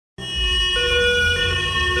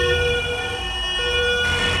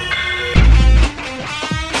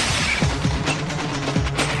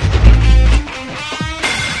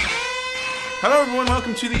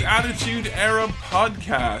welcome to the Attitude Era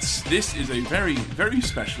podcast. This is a very, very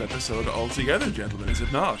special episode altogether, gentlemen, is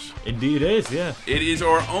it not? Indeed it is, yeah. It is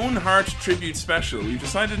our Owen Hart tribute special. We've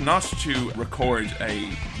decided not to record a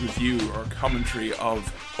review or commentary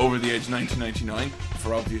of Over the Edge 1999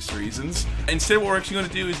 for obvious reasons. Instead, what we're actually going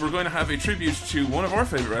to do is we're going to have a tribute to one of our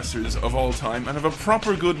favourite wrestlers of all time and have a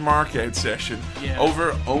proper good mark-out session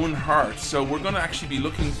over Owen Hart. So we're going to actually be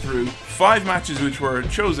looking through 5 matches which were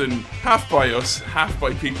chosen half by us, half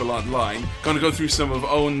by people online. Going to go through some of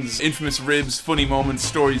Owen's infamous ribs, funny moments,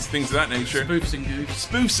 stories, things of that nature. Spoofs and goofs.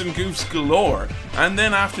 Spoofs and goofs galore. And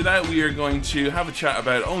then after that, we are going to have a chat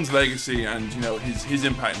about Owen's legacy and, you know, his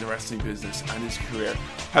impact in the wrestling business and his career.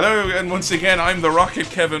 Hello, and once again, I'm the Rocket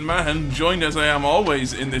Kevin Mahan, joined as I am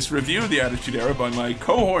always in this review of the Attitude Era by my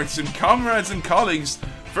cohorts and comrades and colleagues.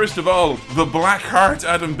 First of all, the Black Heart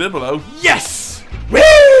Adam Bigelow. Yes!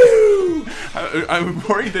 Woo! I'm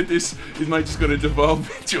worried that this is not just going to devolve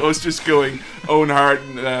into us just going Owen Hart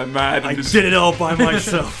mad. I did it all by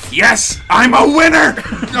myself. Yes! I'm a winner!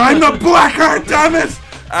 I'm the Black Heart, damn it!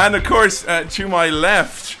 And of course, to my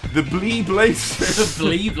left, the Blee Blazer. The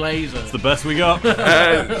Blee Blazer. It's the best we got.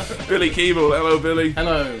 Billy Keeble. Hello, Billy.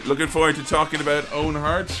 Hello. Looking forward to talking about Owen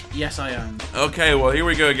Hart? Yes, I am. Okay, well, here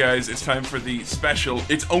we go, guys. It's time for the special,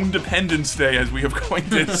 it's Own Dependence Day, as we have coined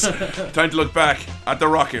this. Time to look back at the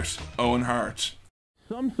Rocket, Owen Hart.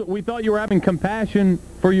 We thought you were having compassion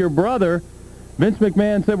for your brother. Vince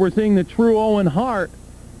McMahon said we're seeing the true Owen Hart.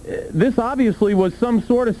 This obviously was some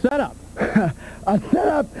sort of setup. A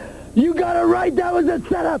setup? You got it right, that was a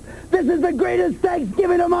setup. This is the greatest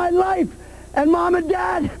Thanksgiving of my life. And Mom and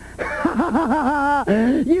Dad,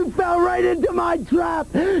 you fell right into my trap.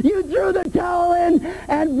 You threw the towel in,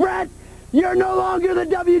 and Brett, you're no longer the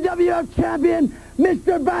WWF champion.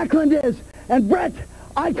 Mr. Backlund is. And Brett,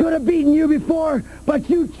 I could have beaten you before, but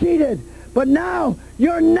you cheated. But now,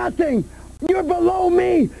 you're nothing. You're below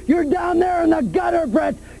me. You're down there in the gutter,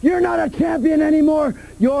 Brett. You're not a champion anymore.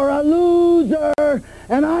 You're a loser.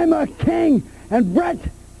 And I'm a king. And Brett,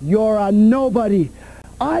 you're a nobody.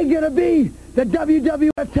 I'm going to be the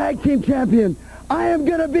WWF Tag Team Champion. I am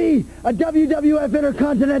going to be a WWF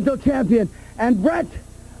Intercontinental Champion. And Brett,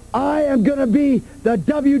 I am going to be the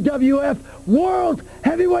WWF World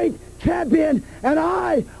Heavyweight Champion. And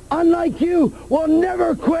I, unlike you, will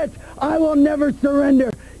never quit. I will never surrender.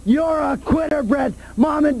 You're a quitter, Brett.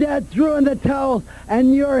 Mom and Dad threw in the towel,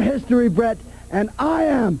 and you're history, Brett. And I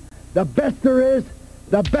am the best there is,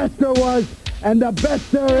 the best there was, and the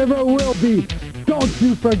best there ever will be. Don't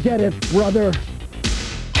you forget it, brother.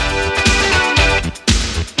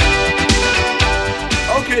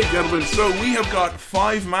 Okay, gentlemen, so we have got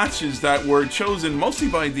 5 matches that were chosen mostly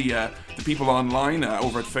by the people online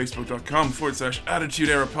over at facebook.com/Attitude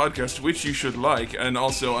Era Podcast, which you should like, and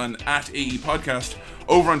also on @AEPodcast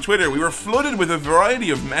over on Twitter. We were flooded with a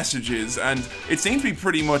variety of messages, and it seemed to be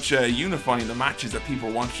pretty much unifying the matches that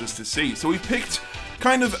people wanted us to see. So we picked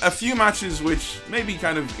kind of a few matches which maybe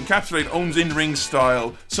kind of encapsulate Owen's in-ring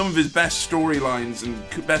style, some of his best storylines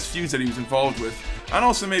and best feuds that he was involved with, and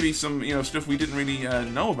also maybe some, you know, stuff we didn't really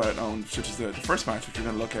know about Owen, such as the first match which we're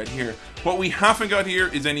going to look at here. What we haven't got here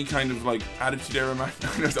is any kind of like Attitude Era match.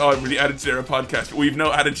 Oh, we're the Attitude Era podcast, but we've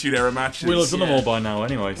no Attitude Era matches. We'll have done them all by now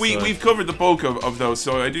anyway. We've covered the bulk of those,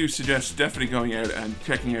 so I do suggest definitely going out and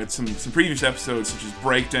checking out some previous episodes, such as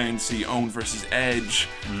Breakdown, see Owen versus Edge,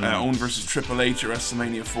 Owen versus Triple H at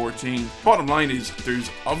WrestleMania 14. Bottom line is, there's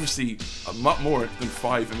obviously a lot more than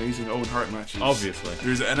 5 amazing Owen Hart matches. Obviously.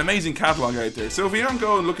 There's an amazing catalogue out there. So if we don't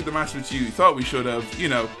go and look at the match which you thought we should have, you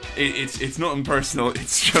know, it's nothing personal.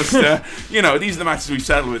 It's just, you know, these are the matches we've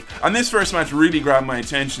settled with. And this first match really grabbed my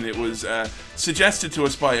attention. It was suggested to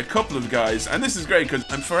us by a couple of guys. And this is great because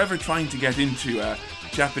I'm forever trying to get into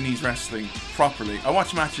Japanese wrestling properly. I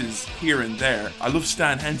watch matches here and there. I love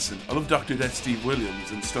Stan Henson. I love Dr. Death Steve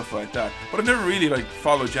Williams and stuff like that. But I've never really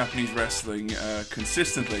followed Japanese wrestling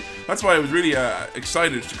consistently. That's why I was really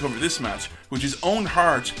excited to cover this match, which is Owen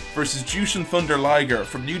Hart versus Jushin Thunder Liger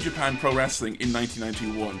from New Japan Pro Wrestling in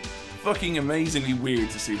 1991. Fucking amazingly weird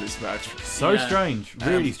to see this match. So strange.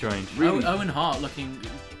 Really strange. Really. Owen Hart looking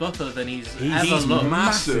buffer than he's ever He's looked.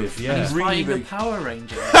 massive. Yeah. And he's really fighting big. the Power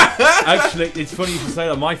Ranger. Actually, it's funny you should say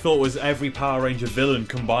that. My thought was every Power Ranger villain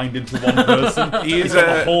combined into one person. He is He's got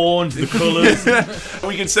the horns, the colours.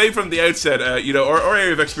 We can say from the outset, you know, our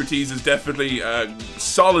area of expertise is definitely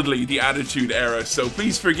solidly the Attitude Era. So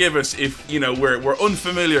please forgive us if, you know, we're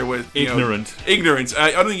unfamiliar with ignorant. I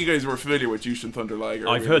don't think you guys were familiar with Jushin Thunder Liger.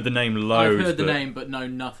 I've heard the name loads. I've heard the name, but know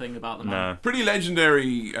nothing about the man. No. Pretty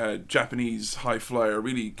legendary Japanese high flyer.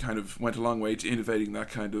 Really kind of went a long way to innovating that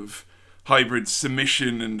kind of hybrid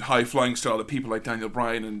submission and high flying style that people like Daniel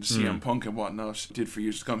Bryan and CM Punk and whatnot did for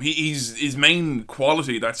years to come. His main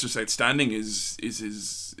quality that's just outstanding is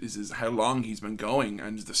how long he's been going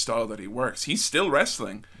and the style that he works. He's still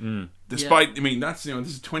wrestling, despite I mean that's this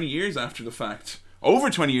is 20 years after the fact,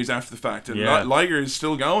 over 20 years after the fact, and Liger is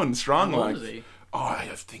still going strong. What is he? I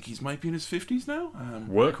think he might be in his 50s now.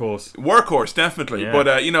 Workhorse, definitely. Yeah. But,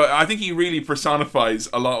 I think he really personifies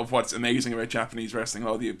a lot of what's amazing about Japanese wrestling,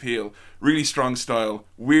 all the appeal. Really strong style,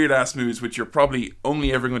 weird-ass moves, which you're probably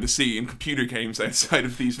only ever going to see in computer games outside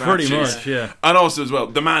of these matches. Pretty much, yeah. And also, as well,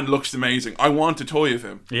 the man looks amazing. I want a toy of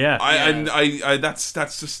him. Yeah. I that's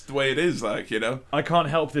just the way it is, I can't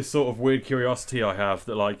help this sort of weird curiosity I have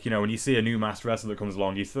that, when you see a new masked wrestler that comes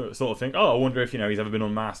along, you sort of think, I wonder if, he's ever been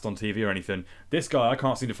unmasked on TV or anything. This guy, I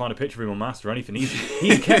can't seem to find a picture of him unmasked or anything.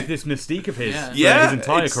 He's kept this mystique of his for his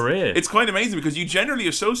entire career. It's quite amazing because you generally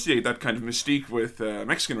associate that kind of mystique with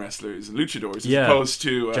Mexican wrestlers and luchadors as opposed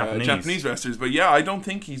to Japanese wrestlers. But I don't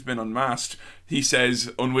think he's been unmasked. He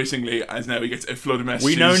says unwittingly, as now he gets a flood of messages.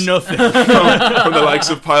 We know nothing from the likes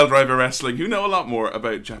of Piledriver Wrestling, who know a lot more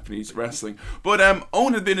about Japanese wrestling. But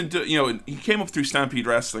Owen had been, he came up through Stampede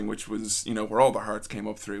Wrestling, which was, where all the Hearts came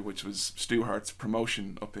up through, which was Stu Hart's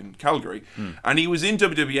promotion up in Calgary, and he was in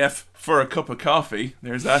WWF for a cup of coffee.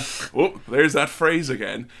 There's that. There's that phrase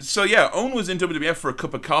again. So Owen was in WWF for a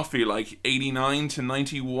cup of coffee, like 89 to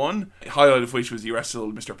 91. Highlight of which was he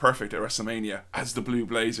wrestled Mr. Perfect at WrestleMania as the Blue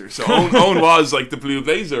Blazer. So Owen was like the Blue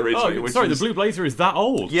Blazer originally. The Blue Blazer is that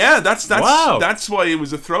old? Yeah, that's why it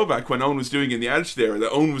was a throwback when Owen was doing in the Attitude Era.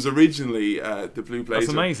 That Owen was originally the Blue Blazer.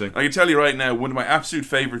 That's amazing. I can tell you right now, one of my absolute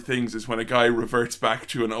favourite things is when a guy reverts back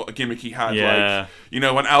to a gimmick he had. Yeah.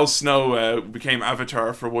 Like, when Al Snow became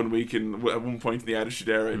Avatar for 1 week at one point in the Attitude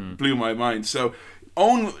Era, it blew my mind. So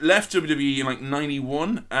Owen left WWE in like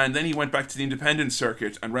 91, and then he went back to the independent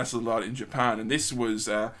circuit and wrestled a lot in Japan, and this was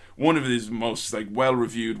one of his most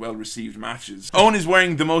well-reviewed, well-received matches. Owen is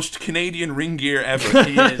wearing the most Canadian ring gear ever.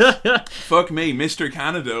 He is. Fuck me, Mr.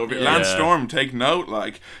 Canada over here. Lance Storm, take note.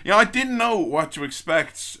 I didn't know what to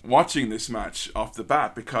expect watching this match off the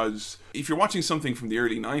bat, because if you're watching something from the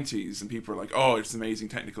early 90s and people are like, oh, it's an amazing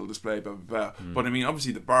technical display, blah, blah, blah. But I mean,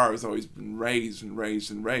 obviously the bar has always been raised and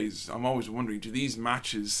raised and raised. I'm always wondering, do these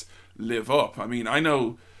matches live up? I mean, I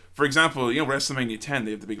know, for example, WrestleMania 10,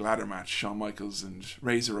 they have the big ladder match, Shawn Michaels and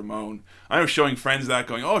Razor Ramon. I was showing friends that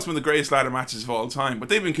going, it's one of the greatest ladder matches of all time. But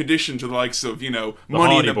they've been conditioned to the likes of,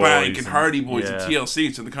 Money in the Bank and Hardy Boys and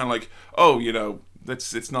TLC. So they're kind of like,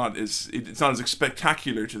 it's not as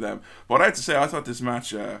spectacular to them. But I have to say, I thought this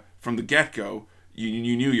match from the get-go,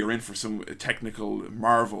 you knew you're in for some technical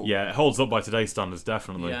marvel. Yeah, it holds up by today's standards,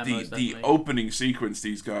 definitely. Yeah, the opening sequence,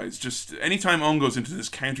 these guys, just anytime Owen goes into this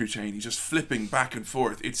counter chain, he's just flipping back and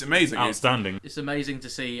forth. It's amazing. Outstanding. It's amazing to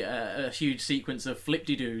see a huge sequence of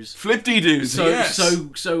flip-de-doos. Flip-de-doos,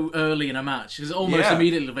 so early in a match. Because almost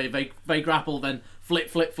immediately they grapple, then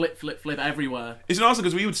flip everywhere. It's awesome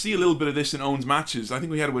because we would see a little bit of this in Owen's matches. I think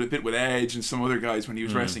we had it a bit with Edge and some other guys when he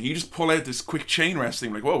was wrestling. You just pull out this quick chain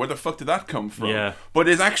wrestling, like, whoa, where the fuck did that come from? Yeah. But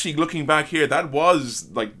it's actually, looking back here, that was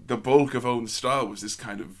like the bulk of Owen's style, was this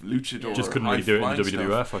kind of luchador. Just couldn't really do it in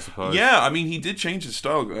WWF, I suppose. Yeah, I mean, he did change his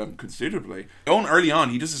style considerably. Owen, early on,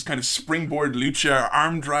 he does this kind of springboard lucha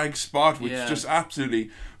arm drag spot, which just absolutely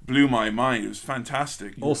blew my mind. It was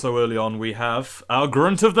fantastic. Also early on we have our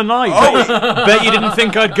Grunt of the Night. Bet you didn't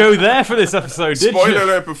think I'd go there for this episode, did you? Spoiler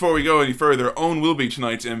alert before we go any further, Owen will be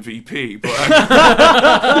tonight's MVP.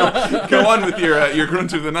 But go on with your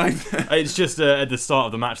Grunt of the Night. It's just at the start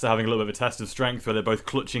of the match they're having a little bit of a test of strength where they're both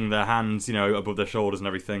clutching their hands, above their shoulders and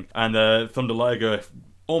everything. And Thunder Liger,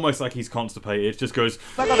 almost like he's constipated, just goes,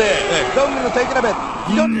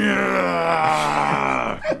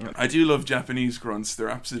 I do love Japanese grunts. They're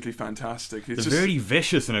absolutely fantastic. They're very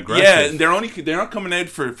vicious and aggressive. Yeah, and they're not coming out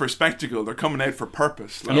for spectacle. They're coming out for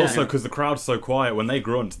purpose. And also because the crowd's so quiet, when they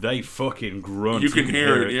grunt, they fucking grunt. You can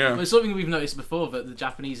hear it. Yeah. Well, it's something we've noticed before, that the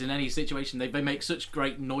Japanese, in any situation, they make such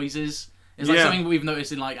great noises. It's like something we've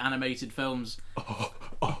noticed in like animated films.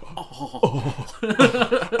 I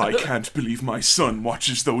can't believe my son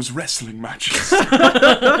watches those wrestling matches.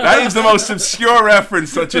 That is the most obscure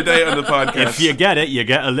reference such a day on the podcast. If you get it, you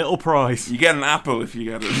get a little prize. You get an apple if you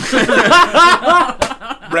get it.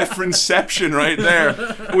 Referenceception right there.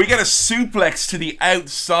 We get a suplex to the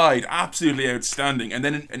outside, absolutely outstanding, and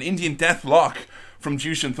then an Indian death lock from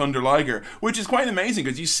Jushin Thunder Liger, which is quite amazing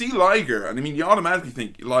because you see Liger, and I mean, you automatically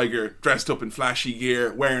think Liger dressed up in flashy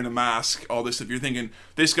gear, wearing a mask, all this stuff. You're thinking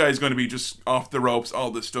this guy's going to be just off the ropes,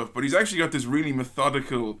 all this stuff, but he's actually got this really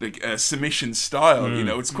methodical submission style. You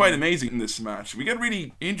know, it's quite amazing in this match. We get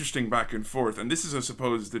really interesting back and forth, and this is, I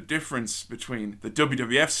suppose, the difference between the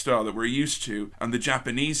WWF style that we're used to and the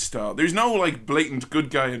Japanese style. There's no like blatant good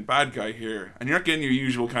guy and bad guy here, and you're not getting your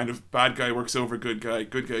usual kind of bad guy works over good guy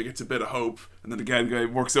gets a bit of hope, and then the bad guy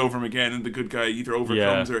works over him again, and the good guy either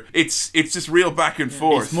overcomes or it's just real back and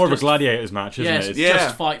forth. It's more of a gladiators match, isn't it? It's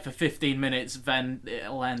just fight for 15 minutes, then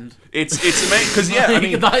it'll end. It's amazing because I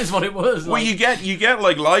mean that is what it was. Well, you get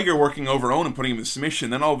like Liger working over Owen and putting him in submission,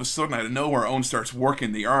 then all of a sudden out of nowhere Owen starts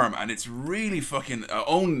working the arm, and it's really fucking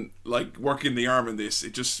Owen like working the arm in this.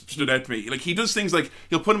 It just stood out to me. Like he does things like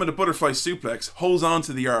he'll put him in a butterfly suplex, holds on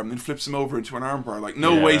to the arm, then flips him over into an armbar. Like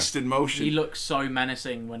no wasted motion. He looks so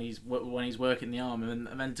menacing when he's working the arm, and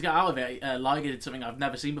then to get out of it, Liger did something I've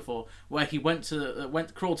never seen before, where he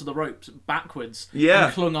crawled to the ropes backwards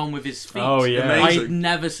and clung on with his feet. Oh yeah, I'd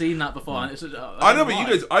never seen that before. And I know, but you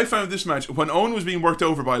guys, I found this match when Owen was being worked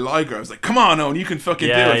over by Liger, I was like, come on Owen, you can fucking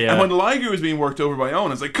do it. And when Liger was being worked over by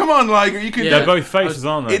Owen, I was like, come on Liger, you can do it. They're both faces,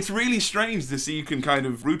 aren't they? It's really strange to see you can kind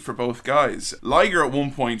of root for both guys. Liger at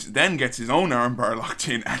one point then gets his own armbar locked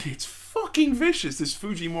in, and it's fucking vicious, this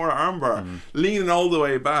Fujimura armbar, leaning all the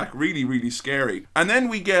way back, really, really scary. And then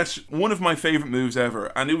we get one of my favourite moves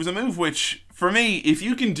ever, and it was a move which, for me, if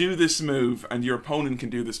you can do this move, and your opponent can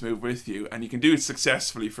do this move with you, and you can do it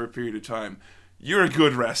successfully for a period of time, you're a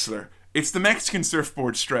good wrestler. It's the Mexican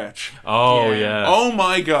surfboard stretch. Oh, yeah. Oh,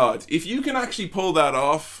 my God. If you can actually pull that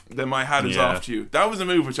off, then my hat is off to you. That was a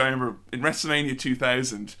move which I remember in WrestleMania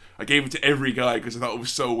 2000. I gave it to every guy because I thought it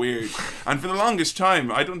was so weird. And for the longest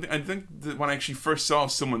time, I think that when I actually first saw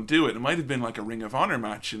someone do it, it might have been like a Ring of Honor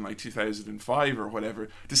match in like 2005 or whatever,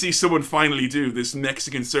 to see someone finally do this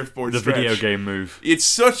Mexican surfboard stretch. The video game move. It's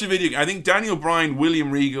such a video. I think Daniel Bryan,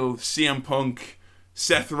 William Regal, CM Punk,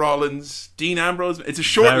 Seth Rollins, Dean Ambrose. It's a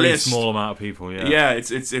short list. Very small amount of people. Yeah,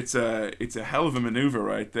 it's a hell of a maneuver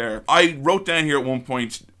right there. I wrote down here at one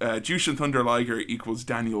point, Jushin Thunder Liger equals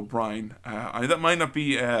Daniel Bryan. That might not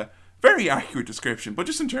be a very accurate description, but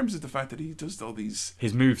just in terms of the fact that he does all these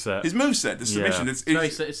his moveset, the submission. It's very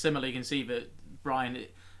similar. You can see that Bryan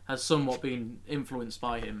has somewhat been influenced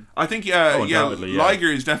by him. I think Liger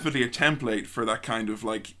is definitely a template for that kind of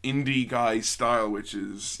like indie guy style, which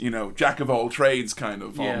is, you know, jack of all trades kind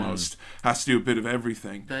of almost, has to do a bit of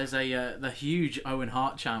everything. There's the huge Owen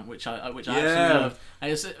Hart chant, which I absolutely love.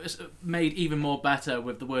 And it's made even more better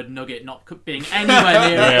with the word nugget not being anywhere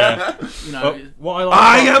near it. You know, what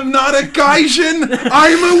I am not a Gaijin,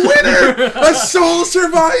 I'm a winner, a soul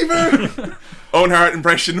survivor. Owen Hart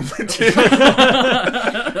impression number 2.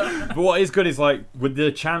 But what is good is like with the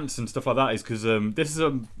chants and stuff like that is because this is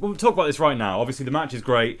we'll talk about this right now. Obviously the match is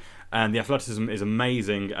great and the athleticism is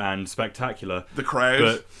amazing and spectacular. The crowd,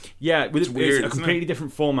 but yeah, it's weird. It's a completely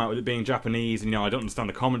different format with it being Japanese, and you know I don't understand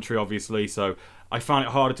the commentary obviously, so I find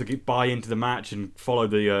it harder to buy into the match and follow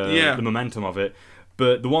the momentum of it.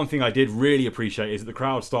 But the one thing I did really appreciate is that the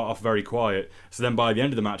crowd start off very quiet. So then by the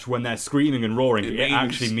end of the match, when they're screaming and roaring, it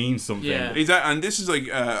actually means something. Yeah. Exactly. And this is like,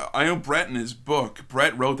 I know Brett in his book,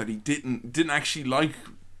 Brett wrote that he didn't actually like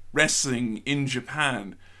wrestling in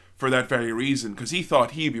Japan for that very reason. Because he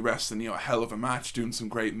thought he'd be wrestling, a hell of a match, doing some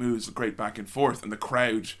great moves, great back and forth. And the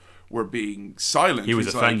crowd were being silent. He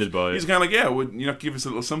was offended by it. He's kind of like, would you not give us a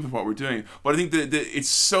little something for what we're doing? But I think that it's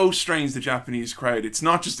so strange, the Japanese crowd. It's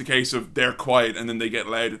not just a case of they're quiet and then they get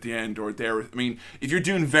loud at the end, or if you're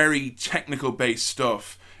doing very technical based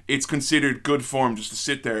stuff, it's considered good form just to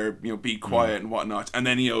sit there, be quiet and whatnot. And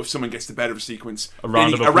then, if someone gets the better of a sequence, a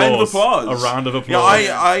round of applause. A round of applause.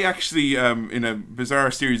 Yeah, I actually, in a bizarre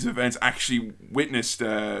series of events, actually witnessed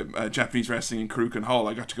Japanese wrestling in Kurukan Hall.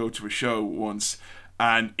 I got to go to a show once.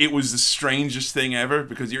 And it was the strangest thing ever,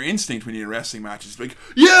 because your instinct when you're in a wrestling match is like,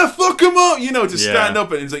 yeah, fuck him up, to stand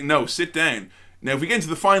up. And it's like, no, sit down. Now, if we get into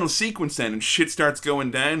the final sequence then and shit starts going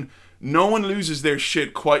down, no one loses their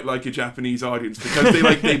shit quite like a Japanese audience, because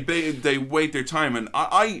they wait their time. And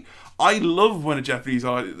I love when a Japanese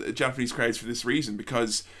crowds for this reason,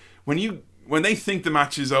 because when they think the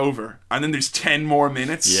match is over and then there's 10 more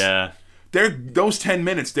minutes. Yeah. Those 10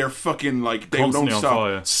 minutes, they're fucking like, they constantly don't stop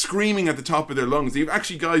fire. Screaming at the top of their lungs. They have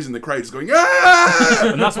actually guys in the crowd just going,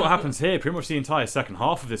 ah! And that's what happens here. Pretty much the entire second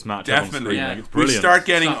half of this match. Definitely. It's brilliant. We start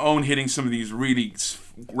getting Owen hitting some of these really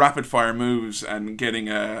rapid fire moves and getting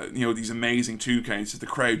these amazing 2 counts that the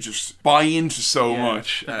crowd just buy into so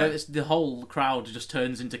much. But the whole crowd just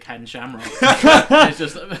turns into Ken Shamrock. It's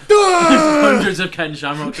just hundreds of Ken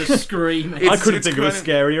Shamrock just screaming. I couldn't think of a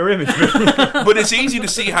scarier image. But it's easy to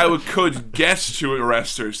see how it could get to a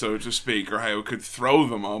wrestler, so to speak, or how it could throw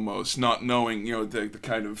them almost, not knowing, the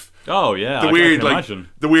kind of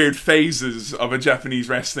the weird phases of a Japanese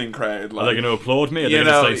wrestling crowd. Like, are they going to applaud me? Are they going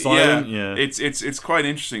to stay silent? Yeah. It's quite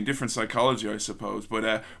interesting, different psychology, I suppose.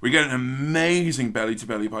 But we get an amazing belly to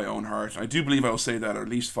belly by Owen Hart. I do believe I'll say that at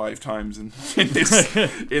least 5 times in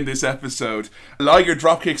this episode. Liger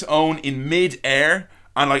dropkicks Owen in mid-air.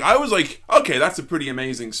 And I was like, okay, that's a pretty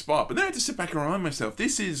amazing spot. But then I had to sit back and remind myself,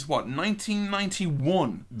 this is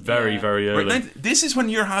 1991. Very, very early. Right? This is when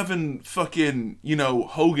you're having fucking,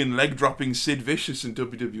 Hogan leg dropping Sid Vicious in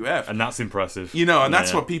WWF. And that's impressive. And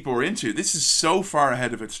that's what people were into. This is so far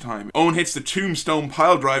ahead of its time. Owen hits the tombstone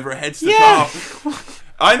pile driver, heads to top.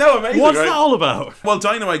 I know, amazing. What's right? that all about? Well,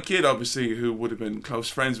 Dynamite Kid, obviously, who would have been close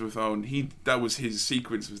friends with Owen, that was his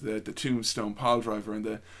sequence, was the tombstone pile driver and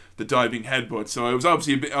the diving headbutt. So it was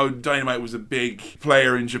obviously Dynamite was a big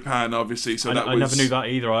player in Japan, obviously. So I never knew that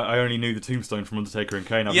either. I only knew the tombstone from Undertaker and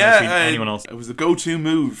Kane. I've never seen anyone else. It was the go-to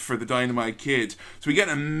move for the Dynamite Kid. So we get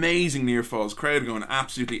an amazing near falls, crowd going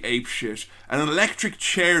absolutely apeshit, an electric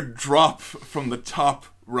chair drop from the top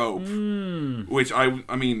rope, which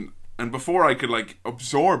I mean. And before I could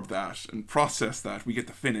absorb that and process that, we get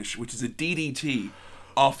the finish, which is a DDT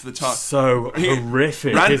off the top. So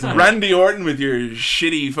horrific, isn't it? Randy Orton with your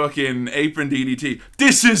shitty fucking apron DDT.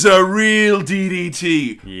 This is a real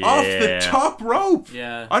DDT off the top rope.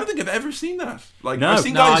 Yeah, I don't think I've ever seen that. I don't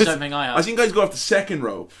think I have. I've seen guys go off the second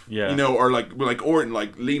rope. Yeah, or like Orton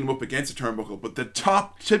lean him up against a turnbuckle, but the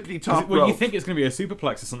tippity top rope. Well, you think it's going to be a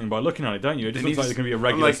superplex or something by looking at it, don't you? It just looks like it's going to be a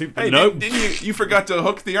regular super. Hey, nope. Didn't you forgot to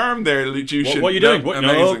hook the arm there, Jushin? What are you doing?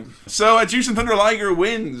 Amazing. No. So Jushin Thunder Liger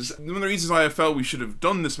wins. One of the reasons why I felt we should have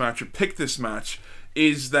done this match or picked this match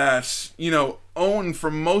is that Owen, for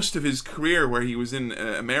most of his career where he was in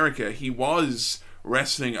America, he was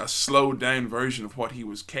wrestling a slowed down version of what he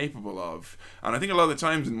was capable of. And I think a lot of the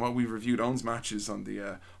times in what we've reviewed Owen's matches on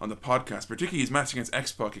the podcast, particularly his match against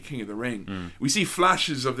X-Pac at King of the Ring, we see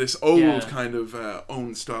flashes of this old kind of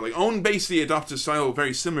Owen style. Owen basically adopts a style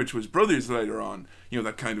very similar to his brothers later on.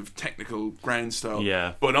 That kind of technical ground style.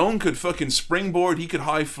 Yeah. But Owen could fucking springboard, he could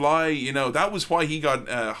high fly, that was why he got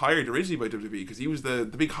hired originally by WWE, because he was the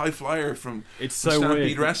big high flyer from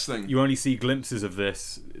Stampede Wrestling. You only see glimpses of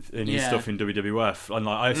this in his stuff in WWF. And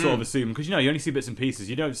I sort of assume, because you only see bits and pieces,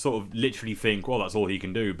 you don't sort of literally think, well, that's all he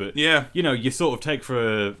can do. But you sort of take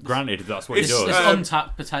for granted that's what he does. This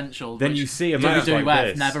untapped potential. Then you see a match WWF like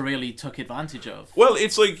this. never really took advantage of. Well,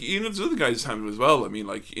 it's there's other guys have it as well. I mean,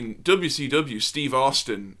 in WCW, Steve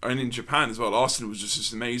Austin, and in Japan as well, Austin was just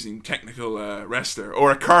this amazing technical wrestler,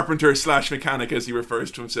 or a carpenter / mechanic, as he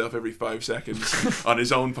refers to himself every 5 seconds on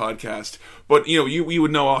his own podcast. But we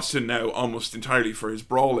would know Austin now almost entirely for his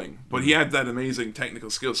brawling, but he had that amazing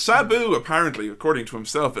technical skills. Sabu, apparently, according to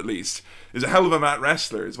himself at least, is a hell of a mat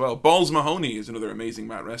wrestler as well. Balls Mahoney is another amazing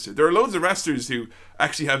mat wrestler. There are loads of wrestlers who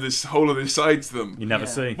actually have this whole other side to them. You never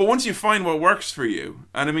see. But once you find what works for you,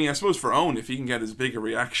 and I mean, I suppose for Owen, if he can get as big a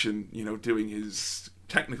reaction, doing his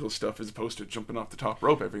technical stuff as opposed to jumping off the top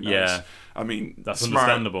rope every night. Yeah. I mean, that's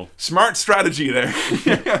understandable. Smart strategy there.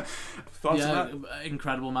 Thoughts on that?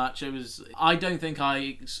 Incredible match. It was. I don't think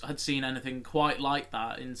I had seen anything quite like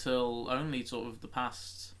that until only sort of the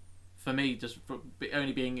past. For me, just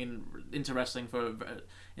only being into wrestling for,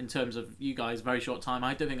 in terms of you guys, very short time.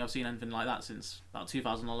 I don't think I've seen anything like that since about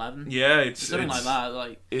 2011. Yeah, it's something like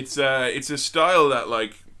that. It's a style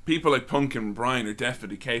that people like Punk and Bryan are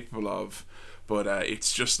definitely capable of. But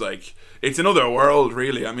it's just it's another world,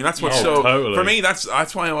 really. I mean, that's what's totally. For me, that's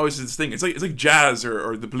why I'm always this thing. It's like jazz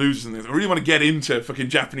or the blues and things. I really want to get into fucking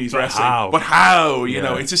Japanese wrestling. But how? You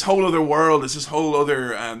know, it's this whole other world. It's this whole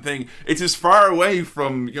other thing. It's as far away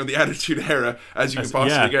from the Attitude Era as you can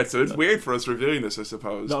possibly get. So it's weird for us reviewing this, I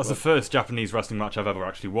suppose. That was the first Japanese wrestling match I've ever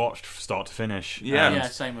actually watched, start to finish. Yeah,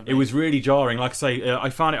 same with me. It was really jarring. Like I say, I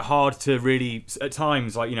found it hard to really, at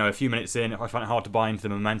times, a few minutes in, I found it hard to buy into the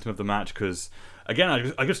momentum of the match because.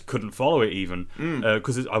 Again, I just couldn't follow it even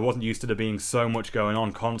because I wasn't used to there being so much going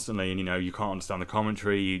on constantly, and you can't understand the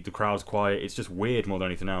commentary, the crowd's quiet. It's just weird more than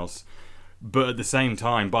anything else. But at the same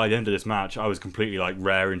time, by the end of this match, I was completely like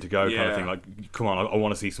raring to go, kind of thing. Like, come on, I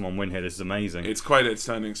want to see someone win here. This is amazing. It's quite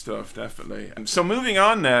outstanding stuff, definitely. So moving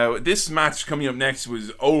on now, this match coming up next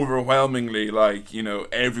was overwhelmingly like, you know,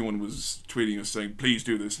 everyone was tweeting us saying, please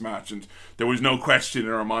do this match. And there was no question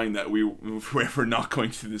in our mind that we were not going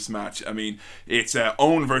to do this match. I mean, it's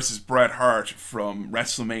Owen versus Bret Hart from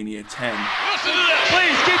WrestleMania 10. Listen to that.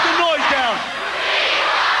 Please keep the noise down.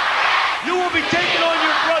 You will be taking on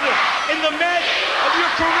your brother in the match of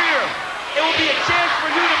your career. It will be a chance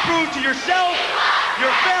for you to prove to yourself,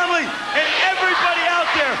 your family, and everybody out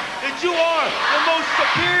there that you are the most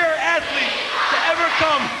superior athlete to ever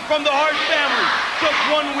come from the Hart family. Just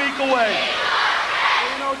 1 week away. Well,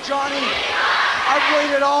 you know, Johnny, I've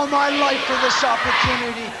waited all my life for this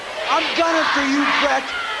opportunity. I'm gunning for you, Bret.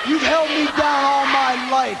 You've held me down all my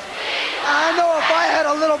life. And I know if I had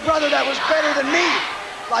a little brother that was better than me,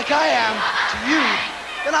 like I am to you,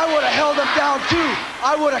 then I would have held him down too.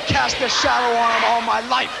 I would have cast a shadow on him all my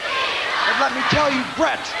life. But let me tell you,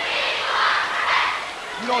 Bret,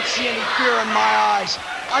 you don't see any fear in my eyes.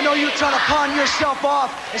 I know you're trying to pawn yourself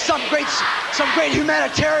off as some great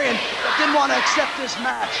humanitarian that didn't want to accept this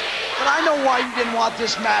match. But I know why you didn't want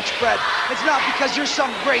this match, Bret. It's not because you're some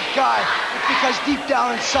great guy. It's because deep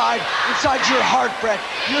down inside your heart, Bret,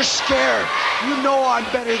 you're scared. You know I'm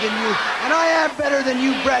better than you. And I am better than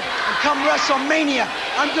you, Bret. And come WrestleMania,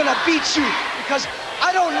 I'm going to beat you because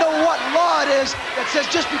I don't know what law it is that says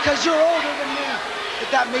just because you're older than me,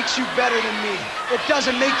 that makes you better than me. It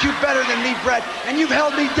doesn't make you better than me, Bret. And you've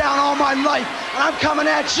held me down all my life. And I'm coming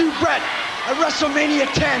at you, Bret, at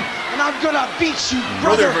WrestleMania 10. And I'm going to beat you,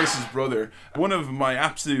 brother. Brother versus brother. One of my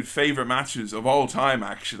absolute favourite matches of all time,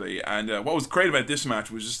 actually. And what was great about this match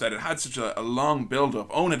was just that it had such a long build-up.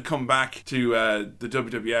 Owen had come back to the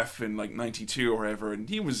WWF in like 92 or whatever. And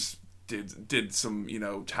he was... Did some, you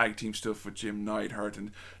know, tag team stuff with Jim Neidhart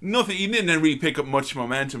and nothing. He didn't really pick up much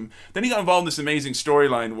momentum. Then he got involved in this amazing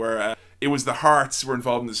storyline where it was the Harts were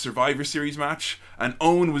involved in the Survivor Series match, and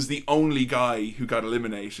Owen was the only guy who got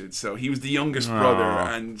eliminated. So he was the youngest brother,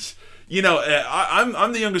 and you know,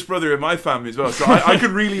 I'm the youngest brother in my family as well, so I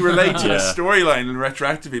could really relate to this storyline and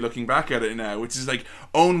retroactively looking back at it now, which is like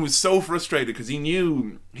Owen was so frustrated because he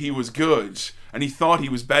knew he was good and he thought he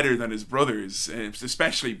was better than his brothers,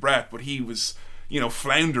 especially Bret, but he was, you know,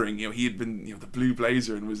 floundering. You know, he had been, you know, the Blue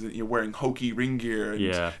Blazer and was, you know, wearing hokey ring gear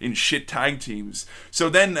and in shit tag teams. So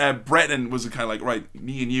then Bret was kind of like, right,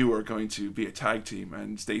 me and you are going to be a tag team,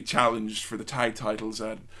 and they challenged for the tag titles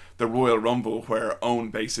at the Royal Rumble, where Owen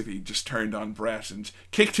basically just turned on Bret and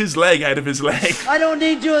kicked his leg out of his leg. I don't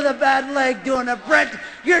need you with a bad leg doing it, Bret.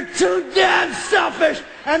 You're too damn selfish,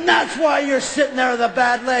 and that's why you're sitting there with a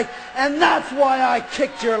bad leg, and that's why I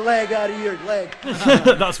kicked your leg out of your leg.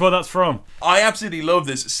 That's where that's from. I absolutely love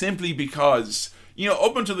this simply because, you know,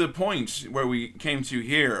 up until the point where we came to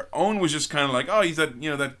here, Owen was just kind of like, oh, he's that,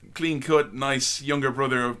 you know, that clean-cut, nice younger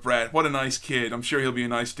brother of Bret. What a nice kid. I'm sure he'll be a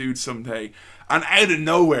nice dude someday. And out of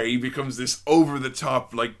nowhere, he becomes this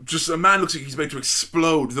over-the-top, like, just a man looks like he's about to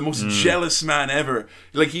explode. The most jealous man ever.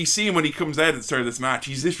 Like, you see him when he comes out at the start of this match.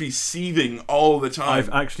 He's literally seething all the time. I've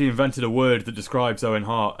actually invented a word that describes Owen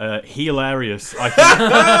Hart. Hilarious. I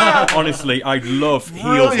think, honestly, I love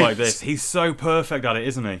heels like this. He's so perfect at it,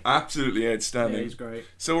 isn't he? Absolutely outstanding. Yeah, he's great.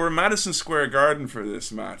 So we're in Madison Square Garden for this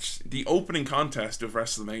match. The opening contest of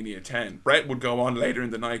WrestleMania 10. Bret would go on later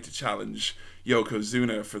in the night to challenge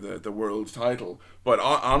Yokozuna for the world title, but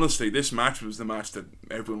honestly, this match was the match that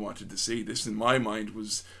everyone wanted to see. This, in my mind,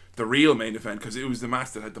 was the real main event because it was the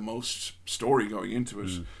match that had the most story going into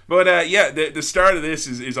it. But the start of this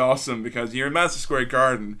is awesome because you're in Madison Square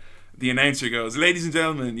Garden. The announcer goes, "Ladies and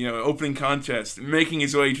gentlemen, you know, opening contest, making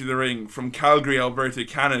his way to the ring from Calgary, Alberta,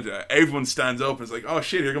 Canada." Everyone stands up and is like, "Oh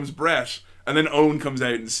shit, here comes Bret." And then Owen comes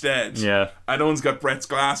out instead. Yeah. And Owen's got Bret's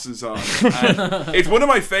glasses on. And it's one of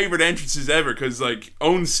my favourite entrances ever because, like,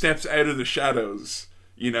 Owen steps out of the shadows,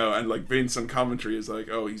 you know, and, like, Vince on commentary is like,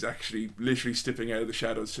 oh, he's actually literally stepping out of the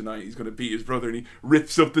shadows tonight. He's going to beat his brother, and he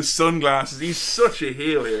rips up the sunglasses. He's such a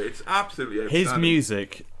heel here. It's absolutely outstanding. His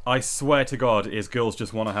music, I swear to God, is Girls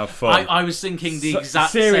Just Want to Have Fun. I was thinking the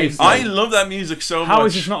exact seriously. same thing. I love that music so much. How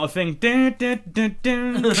is this not a thing?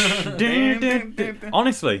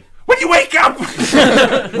 Honestly. When you wake up!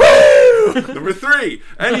 Woo! Number 3.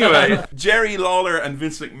 Anyway, Jerry Lawler and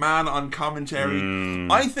Vince McMahon on commentary.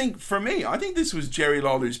 I think this was Jerry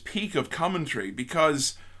Lawler's peak of commentary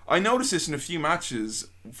because I noticed this in a few matches.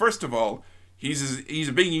 First of all, he's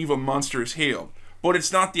a big evil monstrous heel. But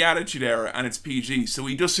it's not the Attitude Era and it's PG, so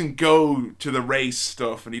he doesn't go to the race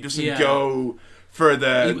stuff and he doesn't go for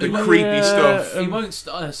the creepy stuff. He won't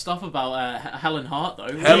stop about Helen Hart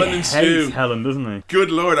though. Helen and Stu. Hates Helen, doesn't he?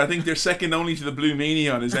 Good lord, I think they're second only to the Blue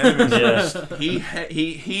Meanie on his enemies list.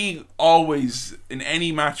 He always, in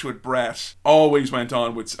any match with Brett, always went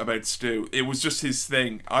on about Stu. It was just his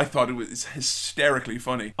thing. I thought it was hysterically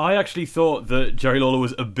funny. I actually thought that Jerry Lawler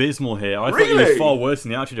was abysmal here. I thought he was far worse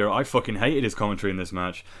than the Attitude Era. I fucking hated his commentary in this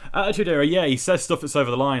match. Attitude Era, yeah, he says stuff that's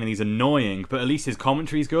over the line and he's annoying, but at least his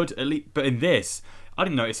commentary's good. But in this, I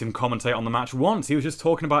didn't notice him commentate on the match once. He was just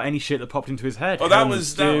talking about any shit that popped into his head. Oh, that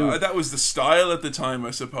was the style at the time,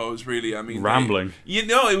 I suppose, really. I mean, rambling.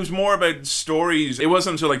 It was more about stories. It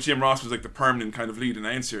wasn't until like Jim Ross was like the permanent kind of lead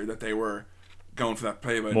announcer that they were going for that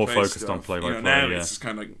play-by-play more focused stuff. on play-by-play. Now it's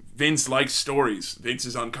kind of like Vince likes stories. Vince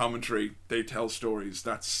is on commentary. They tell stories.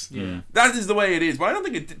 That is the way it is. But I don't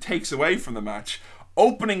think it takes away from the match.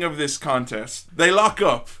 Opening of this contest, they lock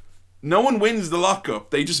up. No one wins the lockup.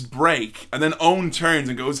 They just break, and then Owen turns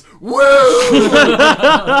and goes, "Whoa!"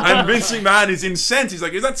 And Vince McMahon is incensed. He's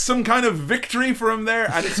like, "Is that some kind of victory for him there?"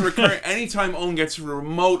 And it's recurring. Anytime Owen gets a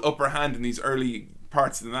remote upper hand in these early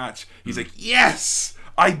parts of the match, he's like, "Yes,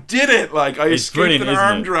 I did it! Like I escaped an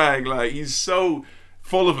arm drag." Like he's so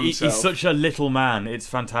full of himself. He's such a little man. It's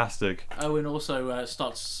fantastic. Owen also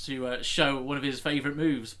starts to show one of his favourite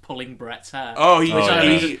moves, pulling Brett's hair. Oh,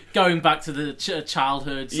 going back to the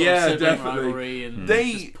childhood sort of sibling rivalry and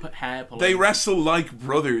hair pulling. They wrestle like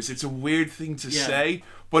brothers. It's a weird thing to say,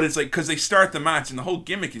 but it's like because they start the match and the whole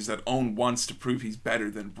gimmick is that Owen wants to prove he's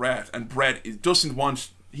better than Brett, and Brett doesn't want.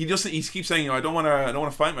 He keeps saying, "I don't want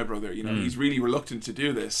to fight my brother." He's really reluctant to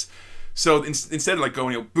do this. So instead of like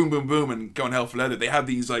going boom boom boom and going hell for leather, they have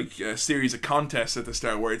these like series of contests at the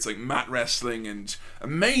start where it's like mat wrestling and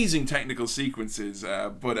amazing technical sequences.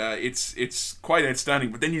 But it's quite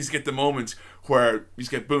outstanding. But then you just get the moment where you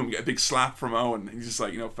just get a big slap from Owen. And he's just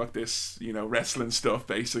like, fuck this, wrestling stuff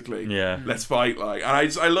basically. Yeah. Let's fight and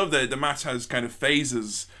I love that the match has kind of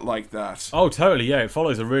phases like that. Oh, totally. Yeah, it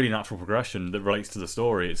follows a really natural progression that relates to the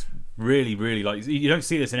story. It's really, really like you don't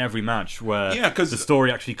see this in every match where the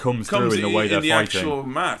story actually comes through in the way they're fighting. In the actual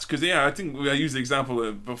match, because I think I used the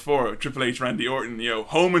example before Triple H, Randy Orton,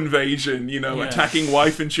 home invasion, attacking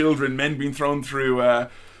wife and children, men being thrown through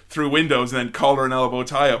windows and then collar and elbow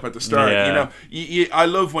tie up at the start. I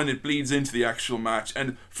love when it bleeds into the actual match,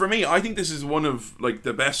 and for me, I think this is one of like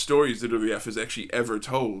the best stories the WWF has actually ever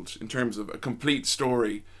told in terms of a complete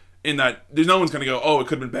story. In that there's no one's going to go, oh, it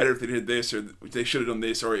could have been better if they did this, or they should have done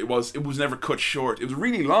this, or it was never cut short. It was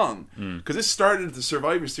really long because this started the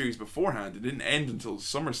Survivor Series beforehand. It didn't end until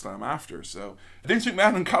SummerSlam after. So Vince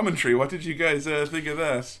McMahon in commentary, what did you guys think of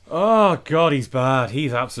that? Oh god, he's bad.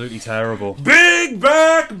 He's absolutely terrible. Big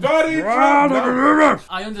back body drop.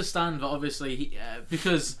 I understand that obviously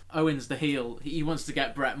because Owen's the heel, he wants to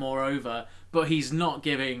get Brett more over. But he's not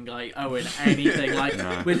giving like Owen anything.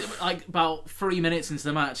 With like about 3 minutes into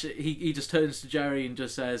the match, he just turns to Jerry and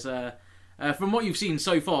just says, "From what you've seen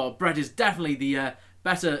so far, Brett is definitely the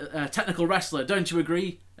better technical wrestler. Don't you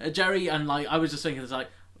agree, Jerry?" And like I was just thinking, it's like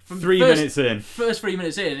from first 3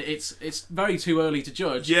 minutes in, it's very too early to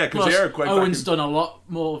judge. Yeah, because they are quite. Owen's done a lot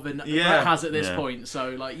more than Brett has at this point. So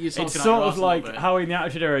like you're talking. It's sort of like how in the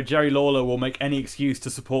Attitude Era, Jerry Lawler will make any excuse to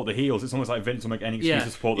support the heels. It's almost like Vince will make any excuse to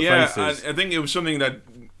support the faces. Yeah, I think it was something that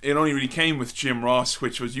it only really came with Jim Ross,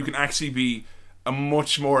 which was you can actually be a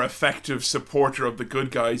much more effective supporter of the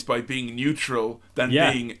good guys by being neutral than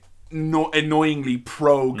being annoyingly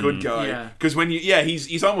pro good guy, because when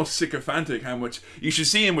he's almost sycophantic how much you should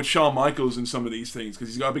see him with Shawn Michaels in some of these things, because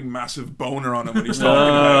he's got a big massive boner on him when he's talking about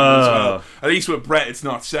him as well. At least with Brett it's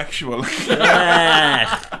not sexual. Let's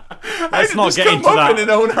not get into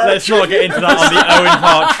that. Let's not get into that on the Owen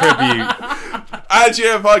Hart tribute. At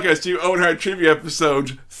AEPodcast, do Owen Hart tribute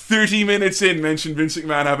episode 30 minutes in mentioned Vince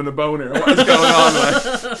McMahon having a boner. What is going on,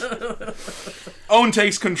 like? Owen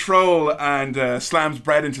takes control and slams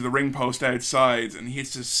Brett into the ring post outside, and he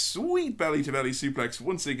hits a sweet belly-to-belly suplex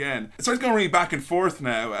once again. It starts going really back and forth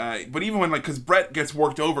now, but even when, because Brett gets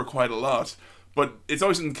worked over quite a lot, but it's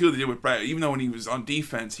always something cool to do with Brett. Even though when he was on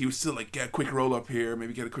defense, he was still like, get a quick roll-up here,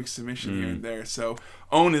 maybe get a quick submission here and there. So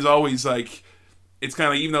Owen is always like, it's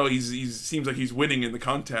kind of, even though he seems like he's winning in the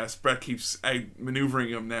contest, Brett keeps out-maneuvering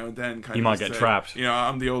him now and then. He might get trapped.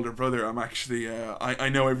 I'm the older brother. I'm actually, I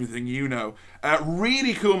know everything you know. A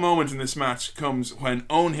really cool moment in this match comes when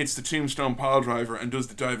Owen hits the tombstone piledriver and does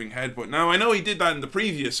the diving headbutt. Now, I know he did that in the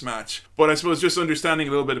previous match, but I suppose just understanding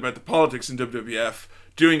a little bit about the politics in WWF,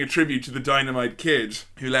 doing a tribute to the Dynamite Kid,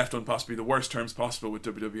 who left on possibly the worst terms possible with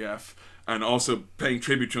WWF, and also paying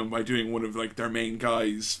tribute to him by doing one of like their main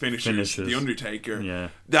guys' finishers. The Undertaker. Yeah.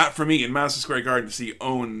 That for me in Madison Square Garden, to see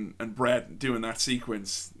Owen and Bret doing that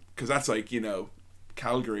sequence, because that's like, you know,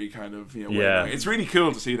 Calgary kind of, you know. Yeah. It's really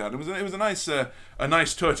cool to see that. It was a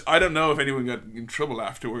nice touch. I don't know if anyone got in trouble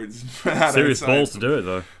afterwards. Serious balls to do it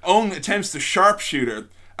though. Owen attempts the sharpshooter,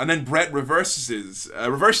 and then Bret reverses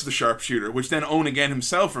the sharpshooter, which then Owen again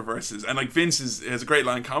himself reverses. And like Vince has a great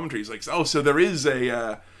line commentary. He's like, oh, so there is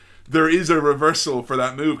a reversal for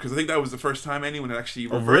that move, because I think that was the first time anyone had actually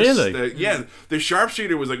reversed. Oh, really? The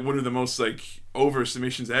sharpshooter was like one of the most like over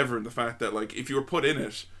submissions ever, in the fact that like if you were put in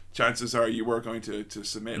it, chances are you were going to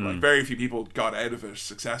submit. Like very few people got out of it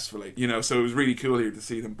successfully, you know. So it was really cool here to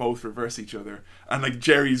see them both reverse each other, and like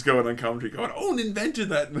Jerry's going on commentary going, "Owen invented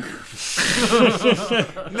that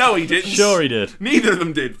move." No, he didn't. Sure, he did. Neither of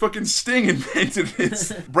them did. Fucking Sting invented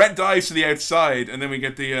this. Bret dives to the outside, and then we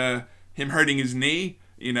get the him hurting his knee.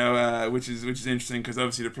 You know, which is interesting, because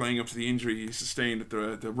obviously they're playing up to the injury he sustained at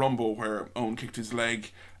the Rumble, where Owen kicked his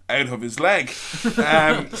leg out of his leg.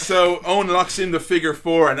 So Owen locks in the figure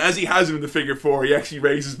 4, and as he has him in the figure 4, he actually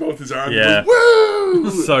raises both his arms. Yeah. And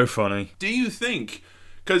goes, woo! So funny. Do you think,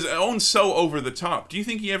 because Owen's so over the top, do you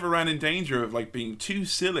think he ever ran in danger of like being too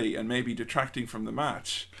silly and maybe detracting from the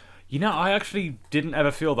match? You know, I actually didn't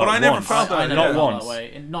ever feel that. But I once. never felt that. I never Not felt once. that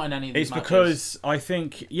way. Not in any of these It's matches. because I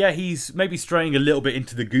think, yeah, he's maybe straying a little bit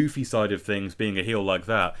into the goofy side of things, being a heel like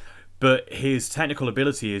that. But his technical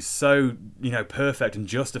ability is so, you know, perfect and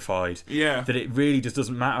justified. Yeah. That it really just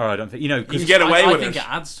doesn't matter. I don't think, you know, You can because get away with I think it. it